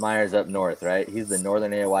John Myers up north, right? He's the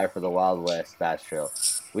Northern AOI for the Wild West Bass Trail.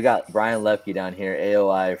 We got Brian Lepke down here,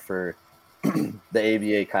 AOI for the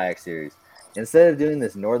ABA Kayak Series. Instead of doing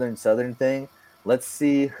this northern-southern thing, let's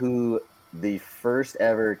see who the first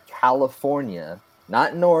ever California,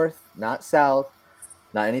 not north, not south,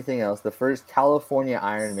 not anything else, the first California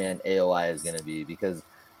Ironman AOI is going to be, because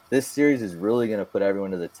this series is really going to put everyone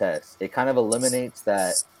to the test. It kind of eliminates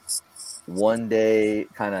that one day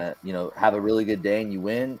kind of, you know, have a really good day and you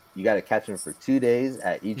win. You got to catch them for 2 days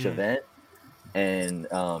at each event. And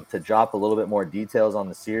to drop a little bit more details on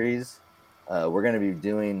the series, we're going to be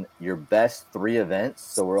doing your best 3 events.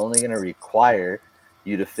 So we're only going to require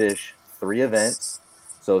you to fish 3 events.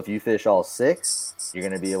 So if you fish all 6, you're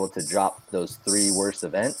going to be able to drop those 3 worst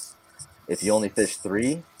events. If you only fish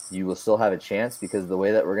 3, you will still have a chance, because the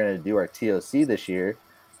way that we're going to do our TOC this year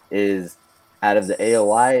is out of the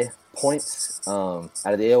AOI points,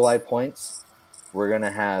 we're going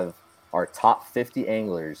to have our top 50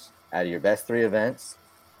 anglers out of your best 3 events.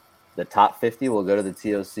 The top 50 will go to the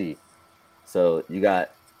TOC. So you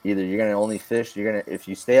got either you're going to only fish, if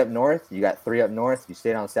you stay up north, you got 3 up north. You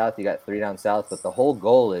stay down south, you got 3 down south. But the whole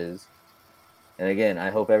goal is, and again, I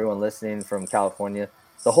hope everyone listening from California,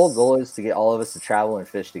 the whole goal is to get all of us to travel and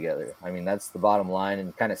fish together. I mean, that's the bottom line,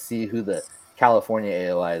 and kind of see who the California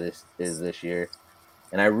AOI this year.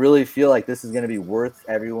 And I really feel like this is going to be worth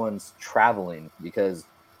everyone's traveling, because,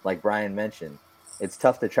 like Brian mentioned, it's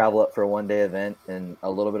tough to travel up for a 1-day event and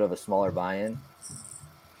a little bit of a smaller buy-in,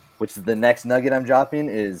 which is the next nugget I'm dropping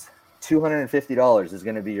is $250 is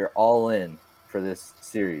going to be your all-in for this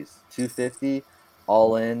series. $250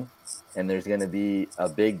 all-in, and there's going to be a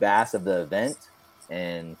big bass of the event,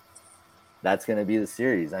 and that's going to be the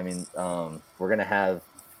series. I mean, we're going to have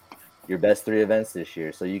your best 3 events this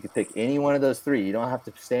year. So you can pick any one of those 3. You don't have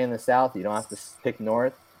to stay in the south. You don't have to pick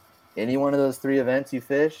north. Any one of those 3 events you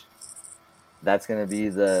fish, that's going to be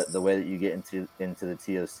the way that you get into the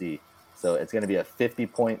TOC. So it's going to be a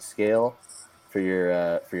 50-point scale. for your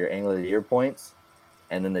Angler of the Year points,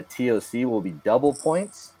 and then the TOC will be double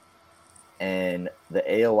points, and the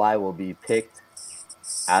AOI will be picked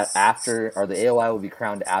after, or the AOI will be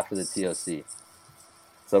crowned after the TOC.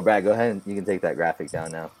 So Brad, go ahead and you can take that graphic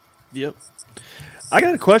down now. Yep. I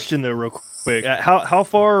got a question though, real quick. How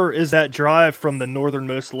far is that drive from the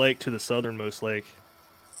northernmost lake to the southernmost lake?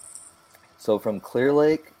 So from Clear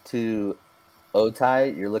Lake to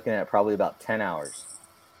Otay, you're looking at probably about 10 hours.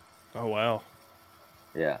 Oh wow.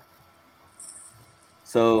 Yeah.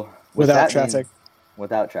 So without traffic.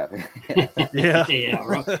 Without traffic. Yeah. Yeah,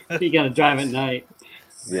 bro. You got to drive at night.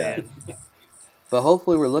 Yeah. But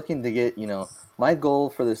hopefully we're looking to get, my goal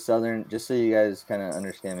for the southern, just so you guys kind of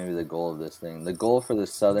understand maybe the goal of this thing. The goal for the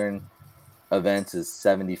southern events is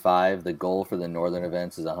 75. The goal for the northern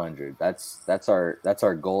events is 100. That's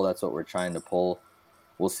our goal. That's what we're trying to pull.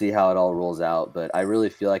 We'll see how it all rolls out, but I really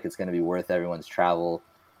feel like it's going to be worth everyone's travel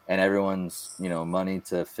and everyone's, money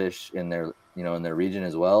to fish in their, in their region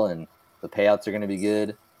as well. And the payouts are going to be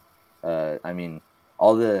good. I mean,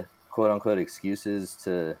 all the quote unquote excuses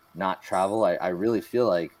to not travel, I really feel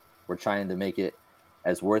like we're trying to make it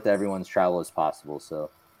as worth everyone's travel as possible. So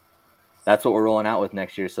that's what we're rolling out with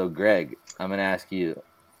next year. So Greg, I'm going to ask you,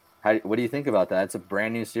 what do you think about that? It's a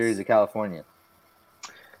brand new series of California.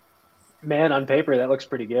 Man, on paper, that looks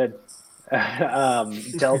pretty good.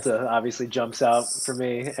 Delta obviously jumps out for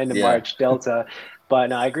me, end of March, Delta.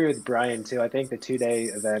 But no, I agree with Brian too. I think the 2-day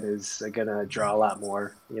event is going to draw a lot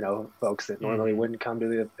more, folks that normally wouldn't come to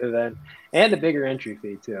the event, and a bigger entry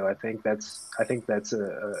fee too. I think that's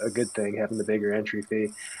a good thing, having the bigger entry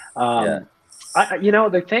fee. The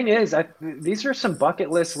thing is, these are some bucket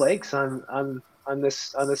list lakes on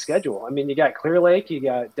the schedule. I mean, you got Clear Lake, you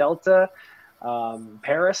got Delta,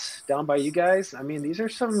 Paris down by you guys. I mean, these are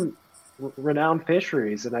some renowned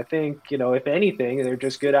fisheries, and I think if anything, they're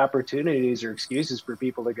just good opportunities or excuses for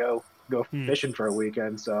people to go fishing for a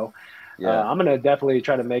weekend. So I'm gonna definitely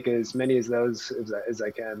try to make as many of those as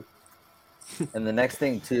I can. And the next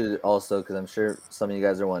thing too, also, because I'm sure some of you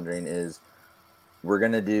guys are wondering, is we're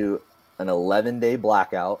gonna do an 11-day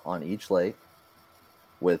blackout on each lake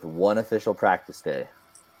with one official practice day,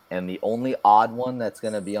 and the only odd one that's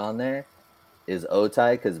gonna be on there is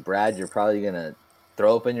Otay, because Brad, you're probably gonna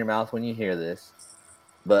throw up in your mouth when you hear this,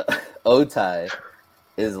 but Otay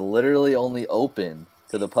is literally only open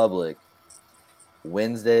to the public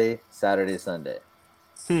Wednesday, Saturday, Sunday,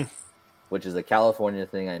 which is a California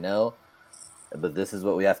thing, I know, but this is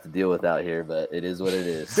what we have to deal with out here, but it is what it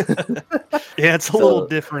is. Yeah, it's a little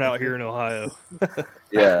different out here in Ohio.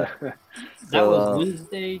 Yeah. That was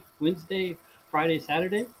Wednesday, Friday,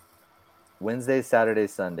 Saturday? Wednesday, Saturday,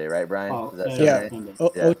 Sunday, right, Brian? Oh, yeah.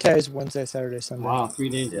 Otay is Wednesday, Saturday, Sunday. Wow, 3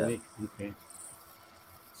 days a week. Okay.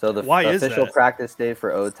 So the official practice day for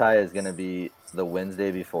Otay is going to be the Wednesday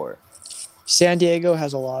before. San Diego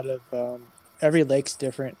has a lot of every lake's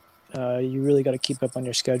different. You really got to keep up on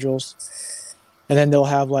your schedules. And then they'll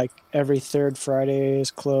have like every third Friday is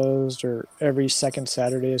closed or every second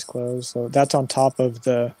Saturday is closed. So that's on top of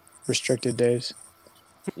the restricted days.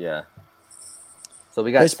 Yeah. So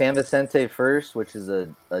we got San Vicente first, which is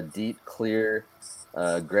a deep, clear.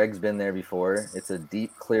 Greg's been there before. It's a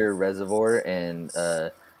deep, clear reservoir, and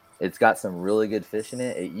it's got some really good fish in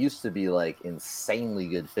it. It used to be like insanely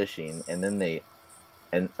good fishing, and then they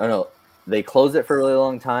closed it for a really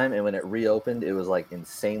long time, and when it reopened, it was like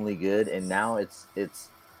insanely good. And now it's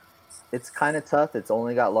kind of tough. It's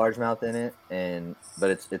only got largemouth in it, but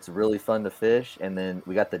it's really fun to fish. And then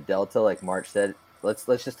we got the Delta, like March said. Let's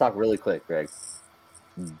just talk really quick, Greg.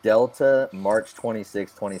 Delta, March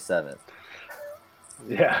 26th, 27th.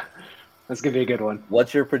 Yeah, that's going to be a good one.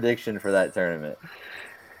 What's your prediction for that tournament?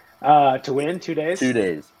 To win 2 days? 2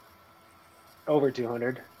 days. Over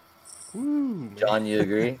 200. Ooh, John, you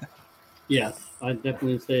agree? Yes, I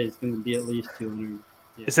definitely say it's going to be at least 200.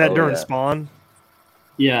 Yeah. Is that during spawn?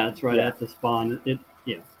 Yeah, it's right at the spawn.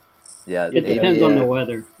 Yeah, it depends on the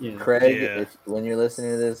weather. Yeah. Craig, when you're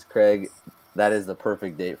listening to this, Craig, that is the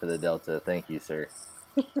perfect date for the Delta. Thank you, sir.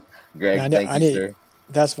 Greg, thank you, sir.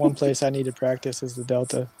 That's one place I need to practice is the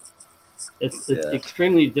Delta. It's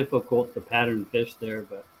extremely difficult to pattern fish there,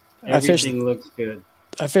 but everything looks good.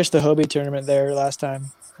 I fished the Hobie tournament there last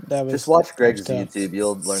time. Just watch Greg's YouTube.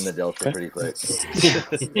 You'll learn the Delta pretty quick.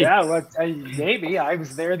 Yeah, well, maybe. I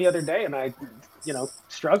was there the other day and I,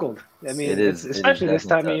 struggled. I mean, especially this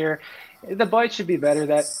time of year. The bite should be better.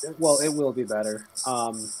 It will be better.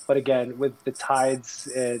 But again, with the tides,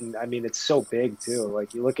 and I mean, it's so big too.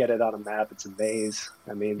 Like you look at it on a map, it's a maze.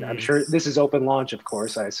 I mean, I'm sure this is open launch, of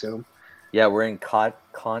course. I assume. Yeah, we're in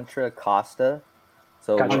Contra Costa,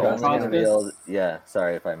 So Gotcha. we're only going to be CrossFit? able. Yeah,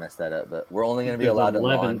 sorry if I messed that up, but we're only going to be There's allowed to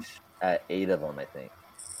 11. launch at 8 of them, I think.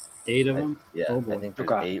 8 of them? Yeah, Oh, I boy. think there's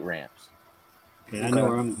Okay. 8 ramps. Okay, I know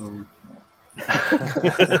where I'm going.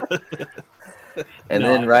 And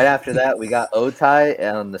No, then right after that, we got Otai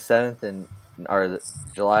on the 7th and or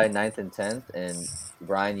July 9th and 10th. And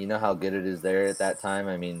Brian, you know how good it is there at that time.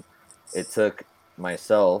 I mean, it took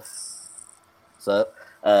myself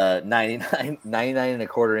 99 and a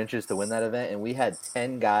quarter inches to win that event, and we had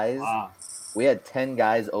 10 guys. Wow. We had 10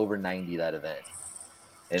 guys over 90 that event.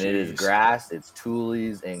 And it is Jeez. grass, it's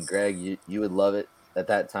toolies, and Greg, you would love it at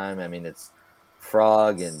that time. I mean, it's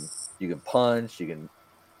frog, and you can punch, you can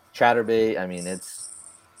chatterbait. I mean, it's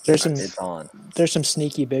on. There's some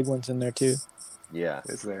sneaky big ones in there too. Yeah.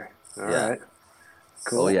 Is there? All Yeah. right.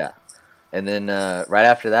 Cool. Oh yeah. And then right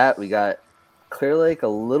after that, we got Clear Lake a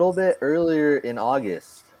little bit earlier in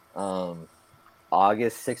August,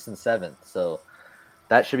 August 6th and 7th. So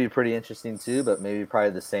that should be pretty interesting too, but maybe probably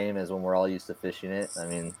the same as when we're all used to fishing it. I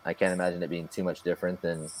mean, I can't imagine it being too much different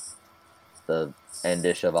than the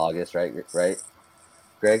end-ish of August, right? Right,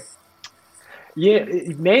 Greg? Yeah,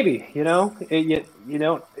 maybe.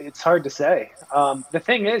 It's hard to say. The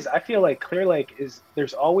thing is, I feel like Clear Lake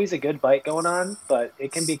there's always a good bite going on, but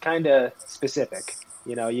it can be kind of specific.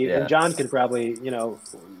 And John could probably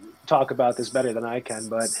talk about this better than I can,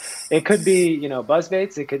 but it could be buzz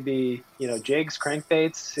baits, it could be jigs,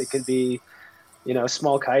 crankbaits, it could be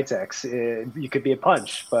small Kitex, you could be a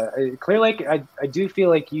punch. But Clear Lake, I do feel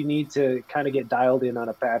like you need to kind of get dialed in on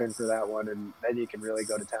a pattern for that one, and then you can really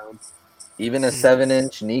go to town. Even a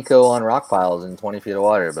 7-inch Nico on rock piles in 20 feet of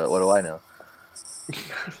water, but what do I know?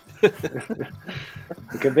 It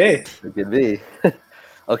could be. It could be.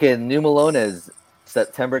 Okay, New Malones,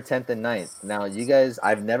 September 10th and 9th. Now, you guys,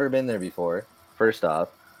 I've never been there before, first off.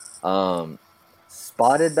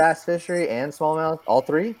 Spotted bass fishery and smallmouth, all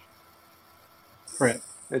three? Correct.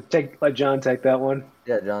 Let John take that one.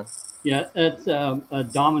 Yeah, John. Yeah, it's a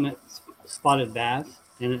dominant spotted bass,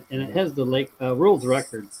 and it has the lake world's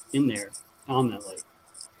record in there on that lake.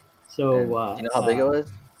 So And you know how big it was?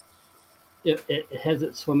 It has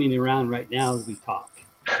it swimming around right now as we talk.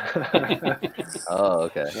 Oh,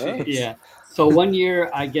 okay. Yeah. So one year,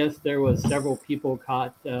 I guess there was several people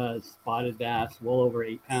caught spotted bass well over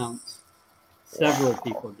 8 pounds. Several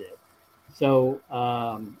people did. So,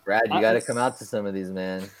 Brad, you got to come out to some of these,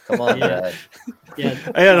 man. Come on, Yeah. Brad.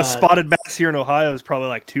 yeah, I had a spotted bass here in Ohio is probably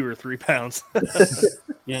like 2 or 3 pounds.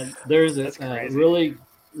 yeah, there's That's a crazy.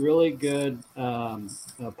 really good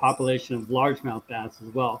population of largemouth bass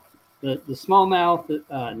as well. The smallmouth,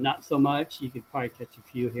 not so much. You could probably catch a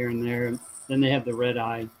few here and there. Then they have the red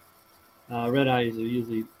eye. Red eyes are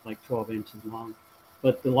usually like 12 inches long.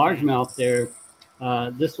 But the largemouth there,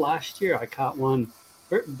 this last year I caught one,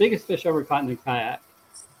 biggest fish I ever caught in a kayak.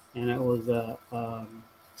 And it was a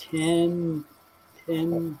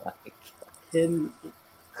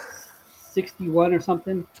 1061 or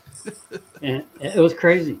something. And it was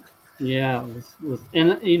crazy. Yeah, it was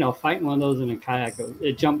and fighting one of those in a kayak,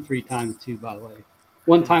 it jumped 3 times too, by the way.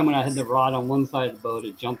 One time when I had the rod on one side of the boat,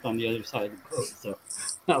 it jumped on the other side of the boat. So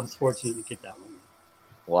I was fortunate to get that one.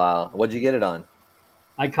 Wow. What'd you get it on?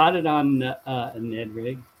 I caught it on a Ned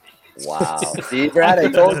rig. Wow. See, Brad, I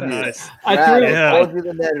told you. Nice. I Brad, threw, I told you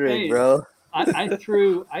the Ned rig, Hey. bro. I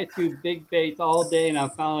threw big baits all day, and I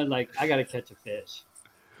finally I got to catch a fish,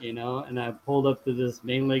 and I pulled up to this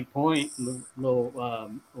main lake point, little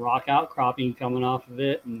rock outcropping coming off of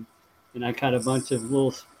it, and I caught a bunch of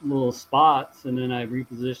little spots, and then I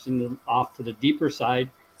repositioned them off to the deeper side,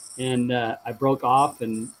 and I broke off,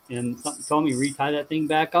 and something told me retie that thing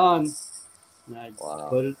back on, and I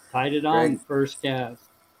Wow. tied it on Greg? first cast.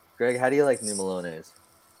 Greg, how do you like New Malones?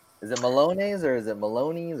 Is it Malones or is it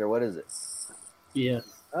Maloney's or what is it? Yes,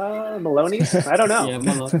 Maloney's? I don't know. yeah,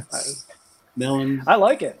 melons. I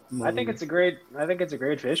like it. I Maloney. think it's a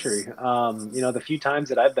great fishery. The few times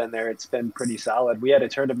that I've been there, it's been pretty solid. We had a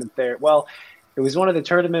tournament there. Well, it was one of the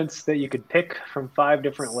tournaments that you could pick from 5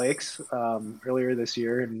 different lakes earlier this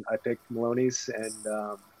year, and I picked Maloney's, and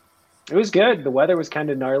it was good. The weather was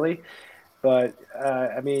kind of gnarly, but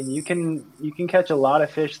you can catch a lot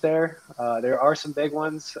of fish there. There are some big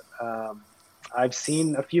ones. I've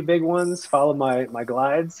seen a few big ones follow my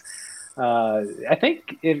glides. I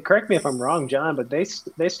think, correct me if I'm wrong, John, but they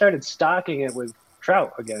started stocking it with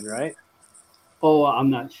trout again, right? Oh, I'm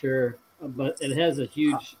not sure, but it has a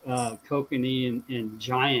huge kokanee and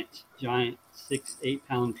giant 6-8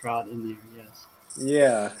 pound trout in there. Yes.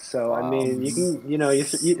 Yeah. So Wow. I mean, you can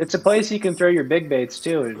it's a place you can throw your big baits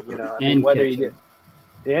too, and whether catch you 'em.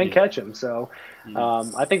 get and catch them. So Yeah.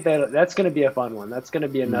 I think that's going to be a fun one. That's going to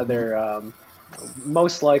be another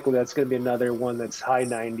most likely that's going to be another one that's high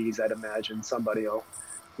 90s. I'd imagine somebody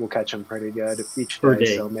will catch them pretty good each Per day.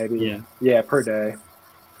 day. So maybe per day.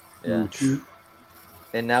 Yeah.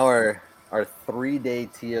 And now our 3-day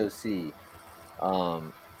TOC.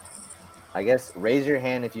 I guess raise your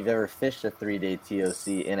hand if you've ever fished a 3-day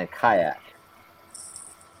TOC in a kayak.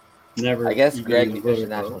 Never. I guess Greg, you fished a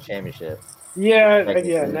national championship. Yeah,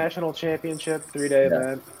 national championship 3-day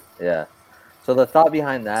event. Yeah. So the thought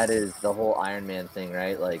behind that is the whole Ironman thing,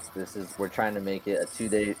 right? Like we're trying to make it a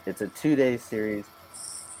 2-day. It's a 2-day series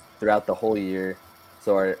throughout the whole year.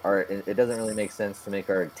 So it doesn't really make sense to make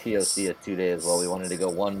our TOC a 2-day as well. We wanted to go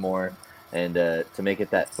one more and to make it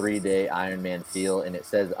that 3-day Ironman feel, and it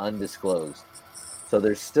says undisclosed. So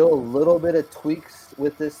there's still a little bit of tweaks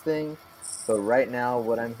with this thing, but right now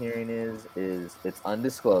what I'm hearing is it's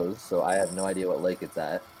undisclosed, so I have no idea what lake it's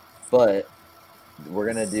at. But we're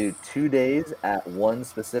gonna do 2 days at one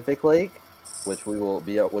specific lake, which will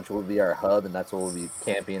be our hub, and that's where we'll be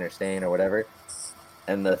camping or staying or whatever.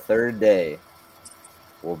 And the 3rd day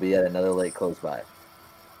will be at another lake close by.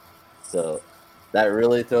 So that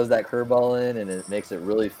really throws that curveball in, and it makes it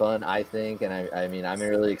really fun, I think. And I mean, I'm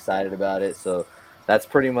really excited about it. So that's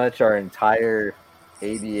pretty much our entire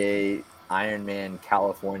ABA Ironman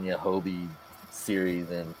California Hobie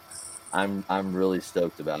series, and I'm really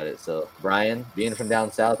stoked about it. So Brian, being from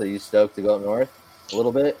down south, are you stoked to go up north a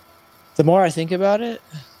little bit? The more I think about it,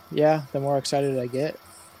 the more excited I get.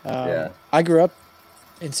 I grew up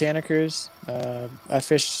in Santa Cruz. I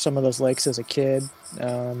fished some of those lakes as a kid,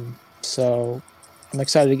 so I'm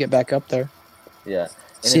excited to get back up there. Yeah.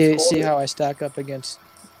 And see how I stack up against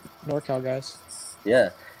NorCal guys.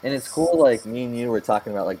 Yeah. And it's cool, like me and you were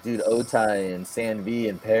talking about, like, dude, Otay and San V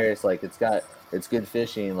and Paris, like it's good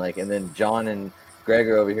fishing, like, and then John and Greg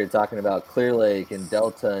are over here talking about Clear Lake and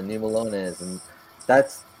Delta and New Melones, and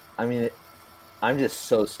I'm just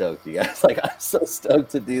so stoked, you guys. Like, I'm so stoked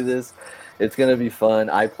to do this. It's gonna be fun.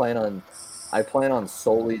 I plan on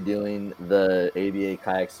solely doing the ABA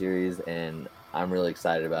kayak series, and I'm really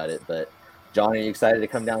excited about it. But John, are you excited to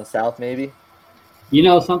come down south maybe? You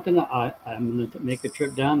know something, I'm going to make a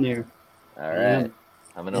trip down there. All right.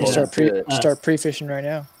 I'm going to start pre-fishing right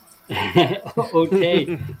now.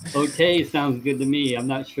 Okay, sounds good to me. I'm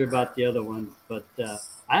not sure about the other ones, but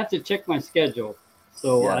I have to check my schedule.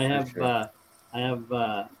 So I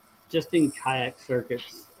have just in kayak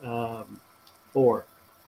circuits 4.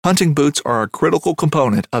 Hunting boots are a critical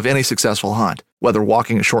component of any successful hunt. Whether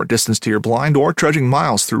walking a short distance to your blind or trudging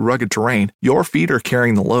miles through rugged terrain, your feet are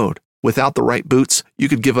carrying the load. Without the right boots, you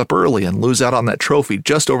could give up early and lose out on that trophy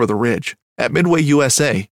just over the ridge. At Midway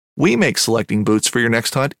USA, we make selecting boots for your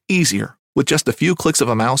next hunt easier. With just a few clicks of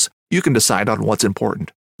a mouse, you can decide on what's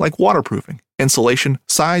important, like waterproofing, insulation,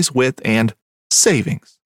 size, width, and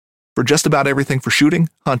savings. For just about everything for shooting,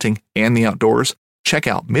 hunting, and the outdoors, check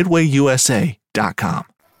out MidwayUSA.com.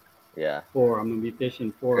 Yeah. 4. I'm going to be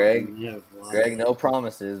fishing 4. Greg, no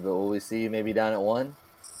promises, but will we see you maybe down at 1?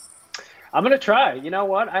 I'm going to try. You know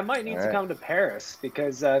what? I might need to come to Paris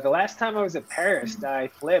because the last time I was at Paris, I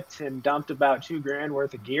flipped and dumped about $2,000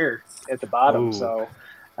 worth of gear at the bottom. Ooh. So,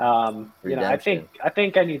 I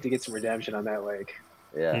think I need to get some redemption on that lake.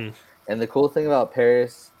 Yeah. And the cool thing about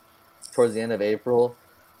Paris, towards the end of April,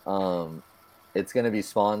 it's going to be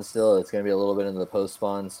spawn still. It's going to be a little bit into the post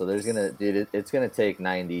spawn. So it's going to take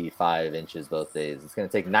 95 inches both days. It's going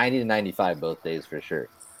to take 90 to 95 both days for sure.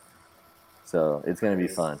 So it's going to be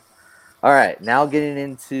fun. All right, now getting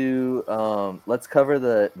into let's cover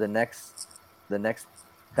the next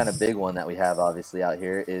kind of big one that we have obviously out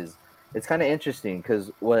here is it's kind of interesting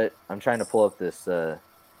because what I'm trying to pull this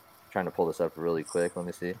up really quick. Let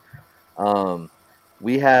me see.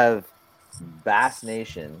 We have Bass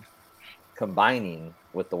Nation combining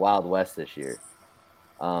with the Wild West this year.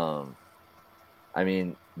 I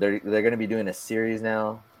mean, they're going to be doing a series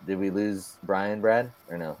now. Did we lose Brad,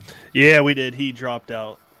 or no? Yeah, we did. He dropped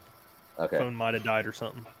out. Okay. Phone might have died or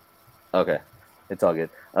something. Okay. It's all good.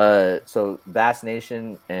 So Bass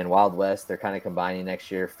Nation and Wild West, they're kind of combining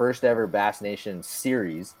next year. First ever Bass Nation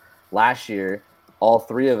series. Last year, all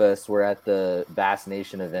 3 of us were at the Bass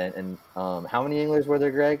Nation event. And how many anglers were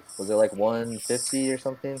there, Greg? Was there like 150 or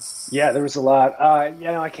something? Yeah, there was a lot.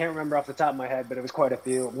 I can't remember off the top of my head, but it was quite a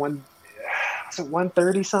few. Was it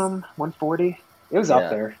 130 some? 140? It was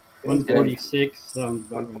up there. 146.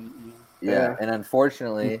 Yeah, and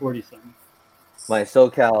unfortunately, my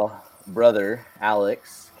SoCal brother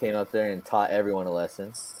Alex came up there and taught everyone a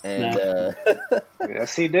lesson, and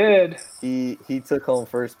yes, he did. He took home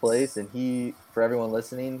first place, and for everyone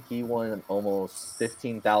listening, he won almost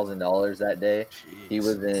 $15,000 that day. Jeez.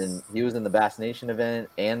 He was in the Bass Nation event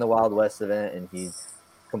and the Wild West event, and he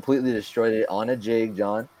completely destroyed it on a jig,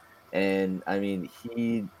 John. And I mean,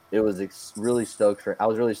 I was really stoked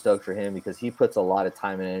for him because he puts a lot of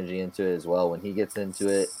time and energy into it as well. When he gets into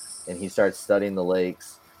it and he starts studying the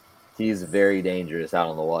lakes, he's very dangerous out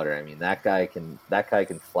on the water. I mean, that guy can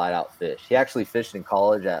flat out fish. He actually fished in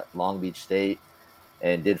college at Long Beach State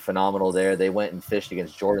and did phenomenal there. They went and fished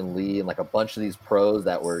against Jordan Lee and like a bunch of these pros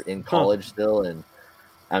that were in college still. And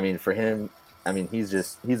I mean, for him, I mean, he's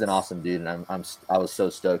an awesome dude, and I was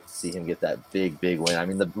so stoked to see him get that big win. I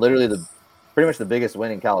mean, pretty much the biggest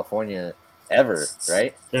win in California ever,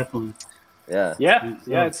 right? Definitely. Yeah,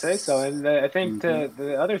 I'd say so. And I think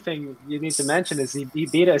the other thing you need to mention is he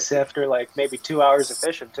beat us after like maybe 2 hours of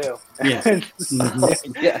fishing too. Yeah.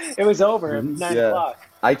 It was over at 9 o'clock.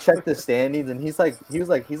 I checked the standings, and he's like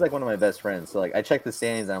one of my best friends. So like, I checked the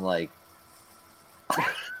standings, and I'm like,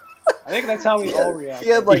 I think that's how we all react. He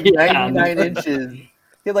had like 99 inches. He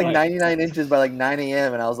had like 99 inches by like 9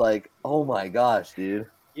 a.m. and I was like, "Oh my gosh, dude!"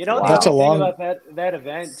 You know, the thing about that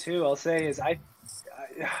event too, I'll say is I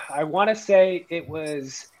want to say it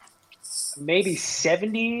was maybe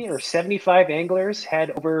 70 or 75 anglers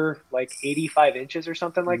had over like 85 inches or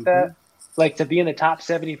something like that. Like to be in the top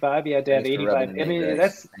 75, you had to have 85. I mean,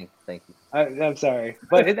 that's thank you. I'm sorry,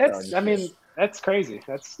 but that's I mean. That's crazy.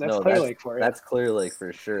 That's Clear Lake for you. That's Clear Lake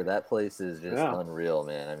for sure. That place is just unreal,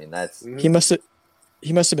 man. I mean, that's he must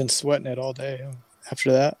have been sweating it all day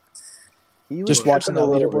after that. He was just watching the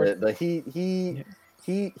leaderboard. But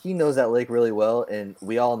he knows that lake really well, and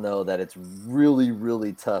we all know that it's really,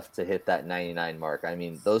 really tough to hit that 99 mark. I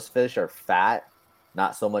mean, those fish are fat,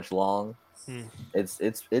 not so much long.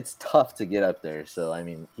 It's tough to get up there. So I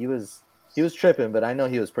mean, he was tripping, but I know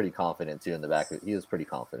he was pretty confident too in the back. He was pretty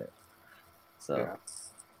confident. So,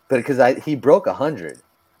 but because he broke 100.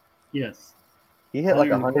 Yes. He hit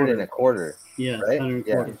like 100 and a quarter. Yeah, right? 100 and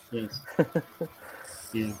a quarter. Yes.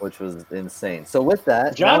 Yeah. Which was insane. So with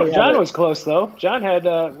that, John was close though. John had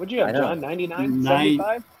what'd you have, John? 99,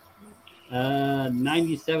 75?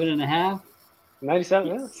 97 and a half. 97,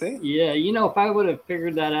 yeah, see? Yeah, you know, if I would have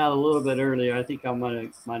figured that out a little bit earlier, I think I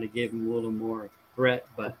might have gave him a little more threat.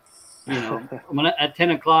 But you know, at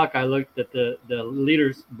 10 o'clock I looked at the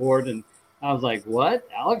leaders board and I was like, "What?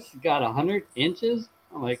 Alex got 100 inches?"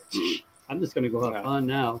 I'm like, "I'm just gonna go have fun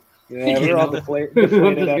now." Yeah, we're all deflated.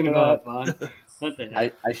 I'm just gonna go have fun. What the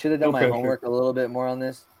heck? I should have done my homework a little bit more on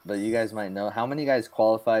this, but you guys might know how many guys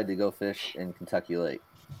qualified to go fish in Kentucky Lake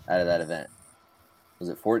out of that event. Was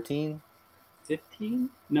it 14? 15?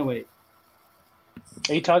 No, wait.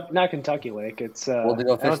 Are you talking not Kentucky Lake? It's well, to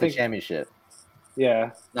go fish the championship.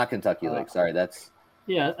 Yeah, not Kentucky Lake. Sorry, that's.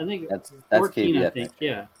 Yeah, I think that's 14. KBF, I think.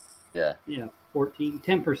 Yeah. 14,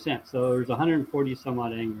 10%. So there's 140 some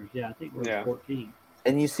odd anglers. Yeah, I think we're 14.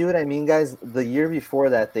 And you see what I mean, guys? The year before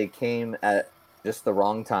that, they came at just the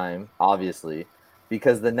wrong time, obviously,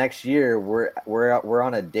 because the next year we're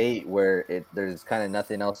on a date where there's kind of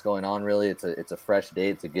nothing else going on really. It's a fresh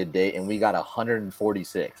date, it's a good date, and we got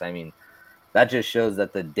 146. I mean, that just shows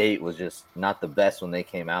that the date was just not the best when they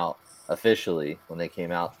came out officially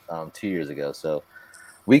 2 years ago. So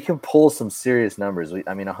we can pull some serious numbers.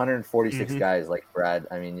 146 guys like Brad.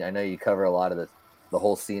 I mean, I know you cover a lot of the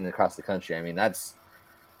whole scene across the country. I mean, that's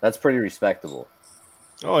pretty respectable.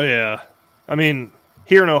 Oh yeah. I mean,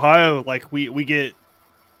 here in Ohio, like we get,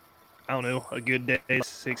 I don't know, a good day,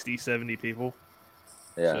 60, 70 people.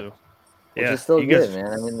 Yeah. So, which is still good, man.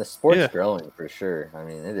 I mean, the sport's growing for sure. I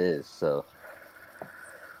mean, it is. So,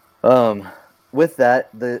 with that,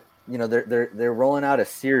 they're rolling out a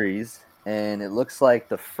series, and it looks like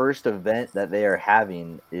the first event that they are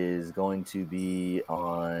having is going to be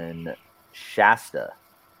on Shasta,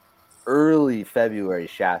 early February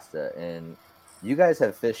Shasta, and you guys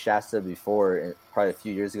have fished Shasta before, probably a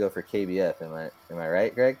few years ago for KBF. Am I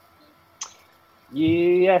right, Greg?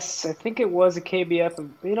 Yes, I think it was a KBF.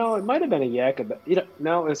 You know, it might have been a Yak, but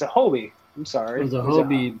no, it was a Hobie. I'm sorry. It was a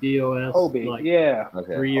Hobie BOS. Hobie, like yeah.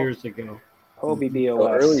 3 years ago. Hobie BOS.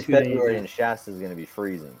 So early February in Shasta is going to be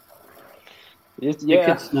freezing. It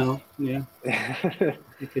could snow. Yeah,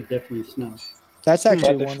 it could definitely snow. That's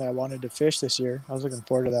actually one that I wanted to fish this year. I was looking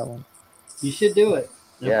forward to that one. You should do it.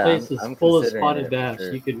 That place is full of spotted bass.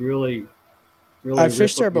 Sure. You could really. I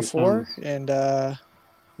fished there before, and a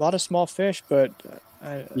lot of small fish, but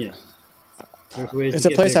it's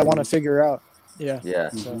a place I want to figure out. Yeah. Yeah.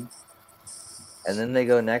 So. And then they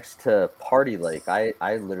go next to Party Lake. I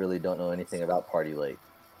literally don't know anything about Party Lake.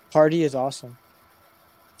 Party is awesome.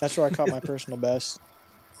 That's where I caught my personal best.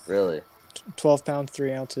 Really? 12 pounds,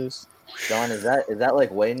 3 ounces. John, is that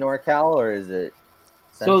like way NorCal or is it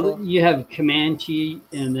Central? So you have Comanche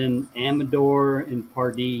and then Amador and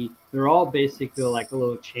Pardee. They're all basically like a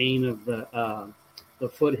little chain of the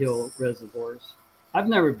foothill reservoirs. I've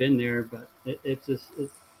never been there, but it's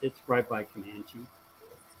right by Comanche.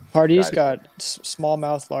 Party's got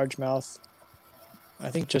smallmouth, largemouth. I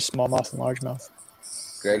think just smallmouth and largemouth.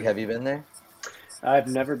 Greg, have you been there? I've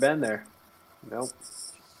never been there. Nope.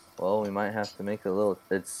 Well, we might have to make a little.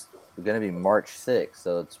 It's going to be March 6th,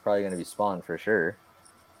 so it's probably going to be spawn for sure.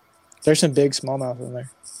 There's some big smallmouth in there.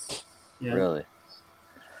 Yeah. Really?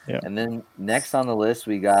 Yeah. And then next on the list,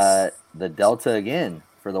 we got the Delta again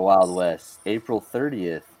for the Wild West, April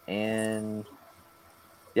 30th. And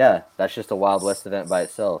yeah, that's just a Wild West event by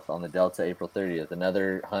itself on the Delta, April 30th.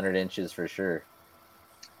 Another 100 inches for sure.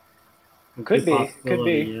 Could be.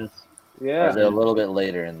 Yes. Or Yeah. is it a little bit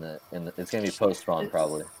later in the it's going to be post spawn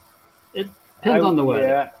probably. It depends on the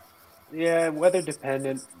weather. Yeah, weather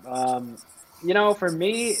dependent. For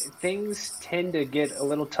me, things tend to get a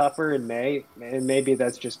little tougher in May, and maybe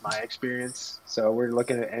that's just my experience. So we're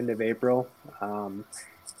looking at end of April.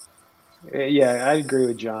 Yeah, I agree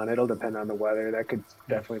with John. It'll depend on the weather. That could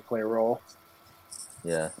definitely play a role.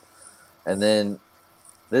 Yeah. And then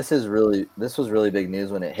this was really big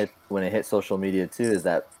news when it hit social media too, is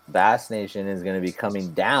that Bass Nation is going to be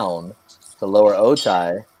coming down to Lower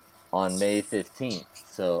Otay on May 15th.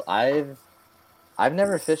 So I've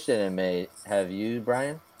never fished it in May. Have you,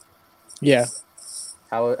 Brian? Yeah.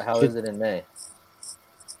 How is it in May?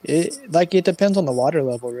 It depends on the water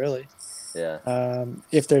level, really. Yeah.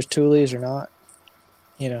 If there's tulies or not,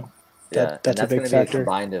 that's a big gonna factor. Be a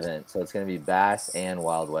combined event, so it's going to be Bass and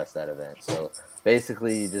Wild West that event. So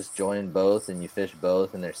basically, you just join both and you fish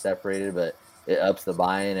both, and they're separated, but it ups the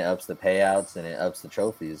buy-in, it ups the payouts, and it ups the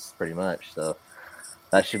trophies pretty much. So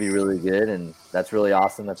that should be really good, and that's really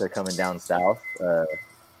awesome that they're coming down south.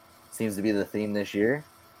 Seems to be the theme this year.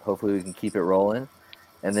 Hopefully, we can keep it rolling.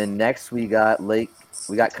 And then next we got Lake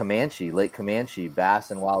Comanche,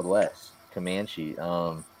 Bass and Wild West. Comanche.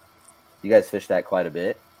 You guys fished that quite a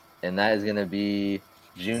bit, and that is going to be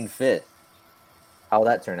June 5th. How will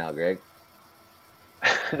that turn out, Greg?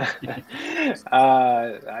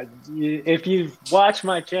 If you've watched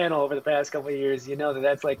my channel over the past couple of years, you know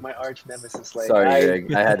that's like my arch nemesis lake. Sorry,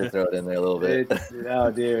 Greg. I had to throw it in there a little bit.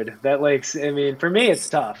 Oh, dude, that lake's. I mean, for me, it's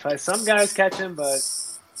tough. Some guys catch them, but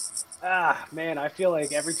man, I feel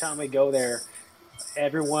like every time we go there,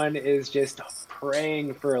 everyone is just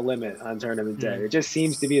praying for a limit on tournament day. It just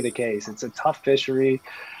seems to be the case. It's a tough fishery.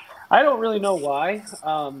 I don't really know why.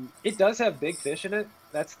 It does have big fish in it.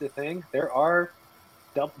 That's the thing. There are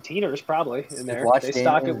teeners probably in there. Watch they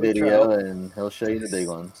stock it with video trout. and he'll show you the big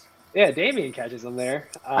ones. Yeah, Damien catches them there.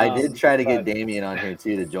 I did try to get Damien on here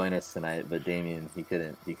too to join us tonight, but Damien he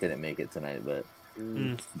couldn't make it tonight. But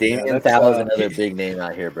Damien Thal is another big name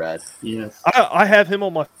out here, Brad. Yes, I have him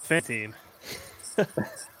on my fan team.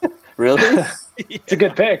 Really? It's a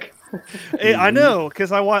good pick. Hey, I know,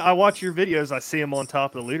 because I watch your videos. I see him on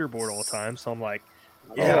top of the leaderboard all the time, so I'm like,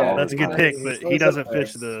 yeah, that's a good pick. But he doesn't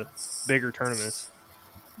fish the bigger tournaments.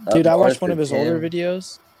 Dude, I watched one of his older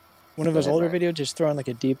videos. One of his older videos, just throwing like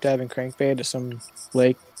a deep diving crankbait at some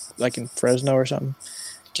lake, like in Fresno or something.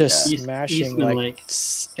 Just smashing Eastman like Lake.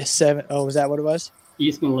 7. Oh, was that what it was?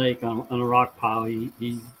 Eastman Lake on a rock pile. He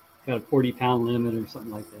got a 40-pound limit or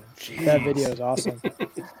something like that. Jeez. That video is awesome.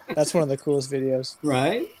 That's one of the coolest videos.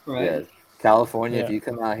 Right. Yeah. California, if you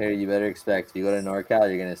come out here, you better expect, if you go to NorCal,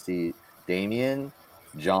 you're going to see Damien,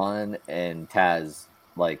 John, and Taz,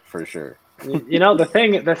 like, for sure.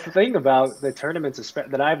 The thing about the tournaments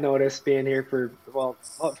that I've noticed being here for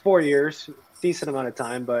 4 years, decent amount of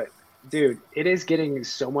time, but dude, it is getting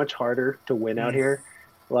so much harder to win out here.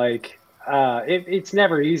 Like, it's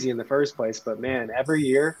never easy in the first place, but man, every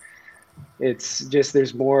year it's just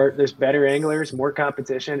there's better anglers, more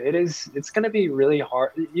competition. It's going to be really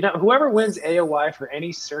hard. Whoever wins AOY for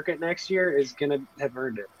any circuit next year is going to have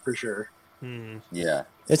earned it for sure. Yeah.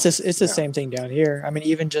 It's the same thing down here. I mean,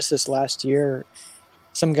 even just this last year,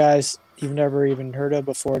 some guys you've never even heard of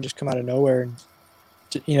before just come out of nowhere and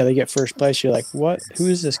they get first place. You're like, what? Who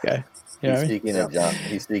is this guy? He's speaking of John.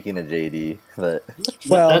 He's speaking of JD, but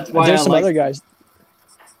there's some other guys.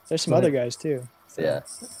 There's some other guys too. So. Yeah,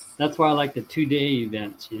 that's why I like the 2-day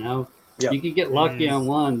events. You could get lucky on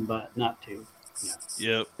one, but not two.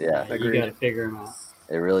 Yep. Yeah. You got to figure them out.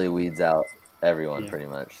 It really weeds out everyone pretty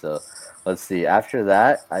much. So, Let's see. After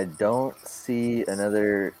that, I don't see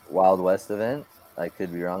another Wild West event. I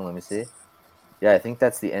could be wrong. Let me see. Yeah, I think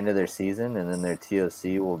that's the end of their season, and then their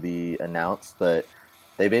TOC will be announced. But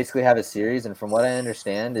they basically have a series, and from what I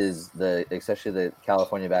understand, is especially the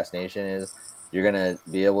California Bass Nation is you're gonna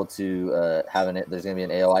be able to there's gonna be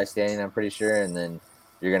an AOI standing, I'm pretty sure, and then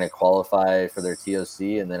you're gonna qualify for their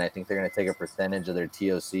TOC, and then I think they're gonna take a percentage of their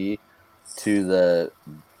TOC to the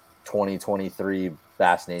 2023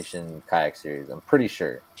 Bass Nation Kayak Series. I'm pretty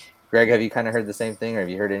sure. Greg, have you kind of heard the same thing, or have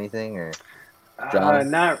you heard anything, or John?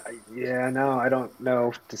 No, I don't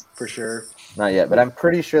know just for sure. Not yet, but I'm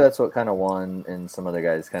pretty sure that's what kind of Juan and some other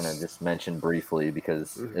guys kind of just mentioned briefly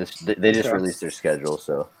because they just released their schedule,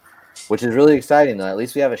 so which is really exciting though. At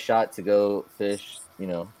least we have a shot to go fish,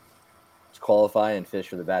 to qualify and fish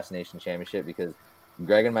for the Bass Nation Championship because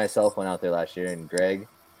Greg and myself went out there last year, and Greg,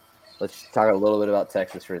 let's talk a little bit about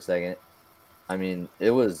Texas for a second. I mean,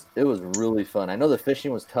 it was really fun. I know the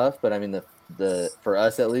fishing was tough, but I mean the for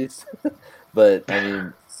us at least, but I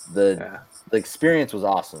mean the experience was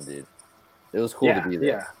awesome, dude. It was cool to be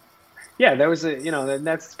there. Yeah, that was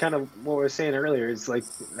that's kind of what we were saying earlier. Is like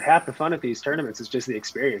half the fun at these tournaments is just the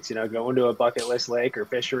experience. Going to a bucket list lake or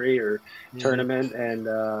fishery or tournament, and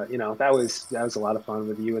that was a lot of fun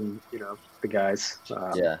with you and the guys.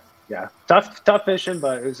 Tough fishing,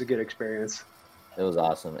 but it was a good experience. It was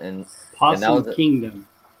awesome, and Possum that was Kingdom.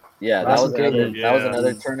 Yeah, that was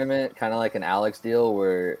another tournament, kind of like an Alex deal,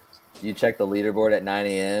 where you check the leaderboard at 9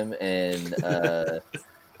 a.m. and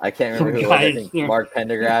I can't remember who it was. I think Mark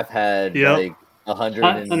Pendergraph had like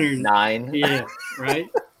 109. Yeah, right.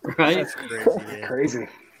 That's crazy. Crazy.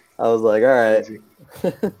 I was like, all right.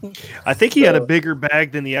 I think he had a bigger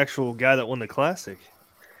bag than the actual guy that won the Classic.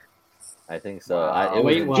 I think so.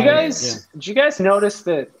 Did you guys notice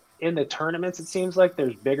that in the tournaments, it seems like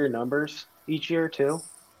there's bigger numbers each year too?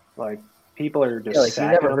 Like people are just you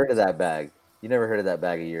never heard of that bag. You never heard of that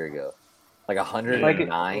bag a year ago. Like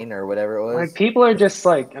 109 or whatever it was. Like people are just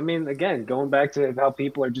like, I mean, again, going back to how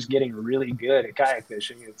people are just getting really good at kayak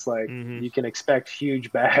fishing. It's like you can expect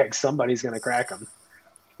huge bags. Somebody's going to crack them.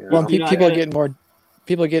 Well, people are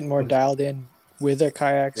getting more dialed in with their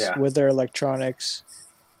kayaks, with their electronics.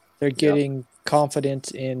 They're getting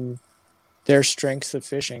confident in their strengths of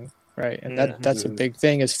fishing, right? And that's a big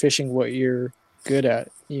thing, is fishing what you're good at.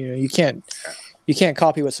 You can't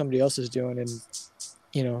copy what somebody else is doing and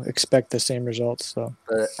expect the same results. So,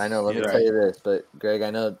 but I know. Let me tell you this, but Greg, I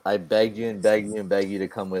know I begged you to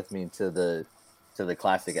come with me to the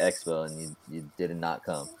Classic Expo, and you did not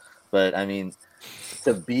come. But I mean,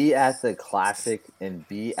 to be at the Classic and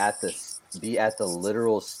be at the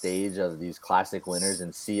literal stage of these Classic winners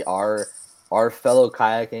and see our fellow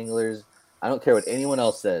kayak anglers. I don't care what anyone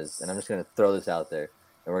else says, and I'm just going to throw this out there,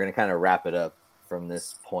 and we're going to kind of wrap it up from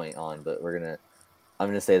this point on. But I'm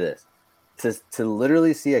going to say this. To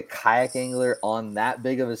literally see a kayak angler on that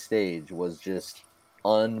big of a stage was just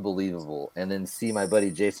unbelievable. And then see my buddy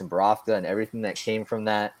Jason Borofka and everything that came from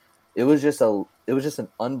that. It was just an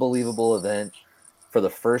unbelievable event for the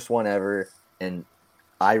first one ever. And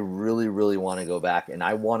I really, really want to go back, and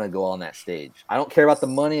I want to go on that stage. I don't care about the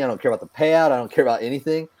money. I don't care about the payout. I don't care about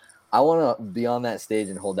anything. I want to be on that stage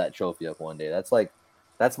and hold that trophy up one day. That's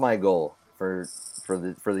my goal for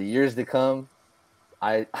the years to come.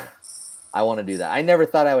 I want to do that. I never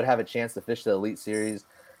thought I would have a chance to fish the Elite Series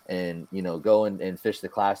and, go and fish the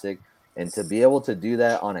Classic, and to be able to do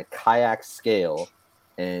that on a kayak scale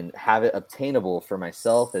and have it obtainable for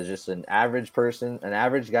myself as just an average person, an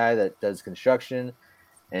average guy that does construction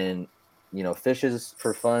and, fishes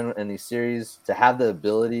for fun in these series, to have the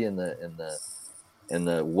ability and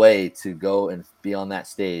the way to go and be on that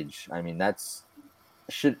stage. I mean,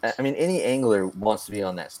 any angler wants to be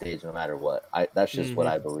on that stage no matter what. That's just what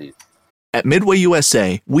I believe. At Midway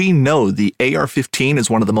USA, we know the AR-15 is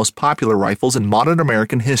one of the most popular rifles in modern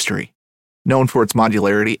American history. Known for its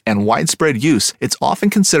modularity and widespread use, it's often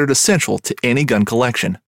considered essential to any gun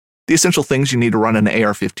collection. The essential things you need to run an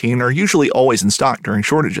AR-15 are usually always in stock during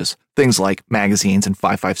shortages, things like magazines and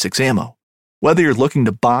 5.56 ammo. Whether you're looking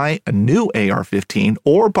to buy a new AR-15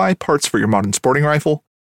 or buy parts for your modern sporting rifle,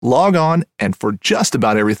 log on, and for just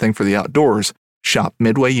about everything for the outdoors, shop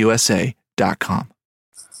MidwayUSA.com.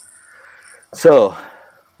 So,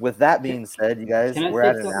 with that being said, you guys, we're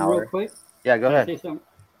at an hour. Real quick? Yeah, go ahead.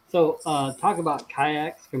 So, talk about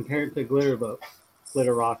kayaks compared to glitter boats,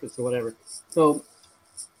 glitter rockets, or whatever. So,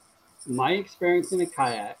 my experience in a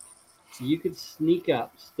kayak, you could sneak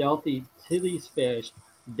up stealthy to these fish.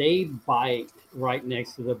 They bite right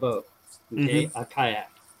next to the boat. Okay, a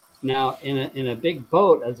kayak. Now, in a big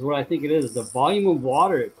boat, that's what I think it is. The volume of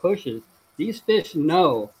water it pushes. These fish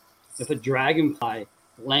know if a dragonfly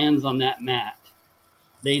lands on that mat,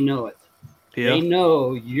 they know it. Yeah. They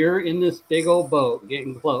know you're in this big old boat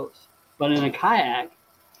getting close. But in a kayak,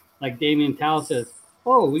 like Damian Tao says,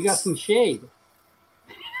 oh, we got some shade.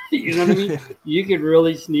 You know what I mean? You could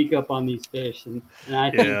really sneak up on these fish. And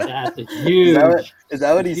I think that's a huge Is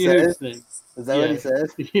that what he says? thing. Is that what he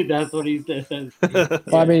says? That's what he says.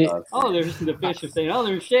 Well, I mean, there's the fish are saying,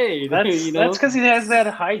 there's shade. That's you know? that's because he has that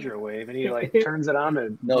hydro wave and he like turns it on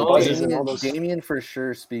and No, buzzes and all those. Damien for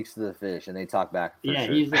sure speaks to the fish, and they talk back. For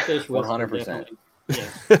sure. He's the fish. 100%.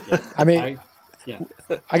 I mean,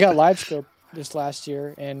 I got live scope this last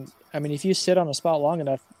year, and I mean, if you sit on a spot long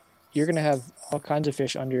enough, you're gonna have all kinds of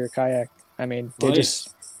fish under your kayak. I mean,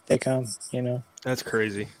 they come, you know. That's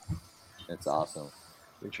crazy. It's awesome.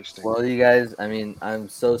 Interesting. Well, you guys, I mean, I'm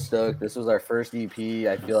so stoked. This was our first EP.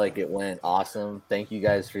 I feel like it went awesome. Thank you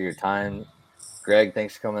guys for your time. Greg,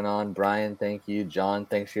 thanks for coming on. Brian, thank you. John,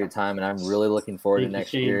 thanks for your time. And I'm really looking forward to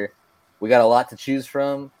next year. We got a lot to choose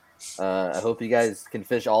from. I hope you guys can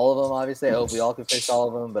fish all of them, obviously. I hope we all can fish all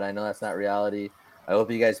of them, but I know that's not reality. I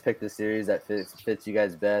hope you guys pick the series that fits you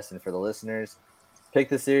guys best. And for the listeners, pick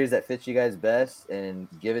the series that fits you guys best and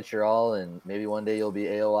give it your all. And maybe one day you'll be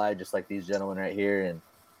AOI just like these gentlemen right here. And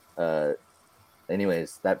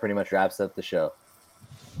anyways, that pretty much wraps up the show.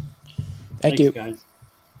 Thanks you, guys.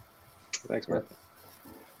 Thanks, man.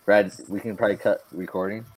 Brad, we can probably cut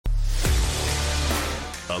recording.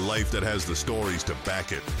 A life that has the stories to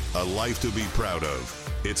back it. A life to be proud of.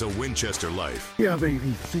 It's a Winchester life. Yeah,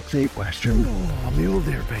 baby. 6'8" Western. Oh, mule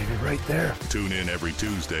deer, baby, right there. Tune in every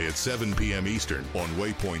Tuesday at 7 p.m. Eastern on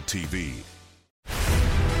Waypoint TV.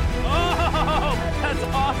 That's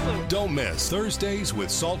awesome. Don't miss Thursdays with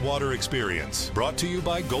Saltwater Experience, brought to you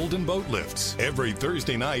by Golden Boat Lifts, every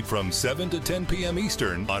Thursday night from 7 to 10 p.m.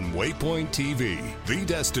 Eastern on Waypoint TV, the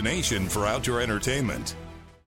destination for outdoor entertainment.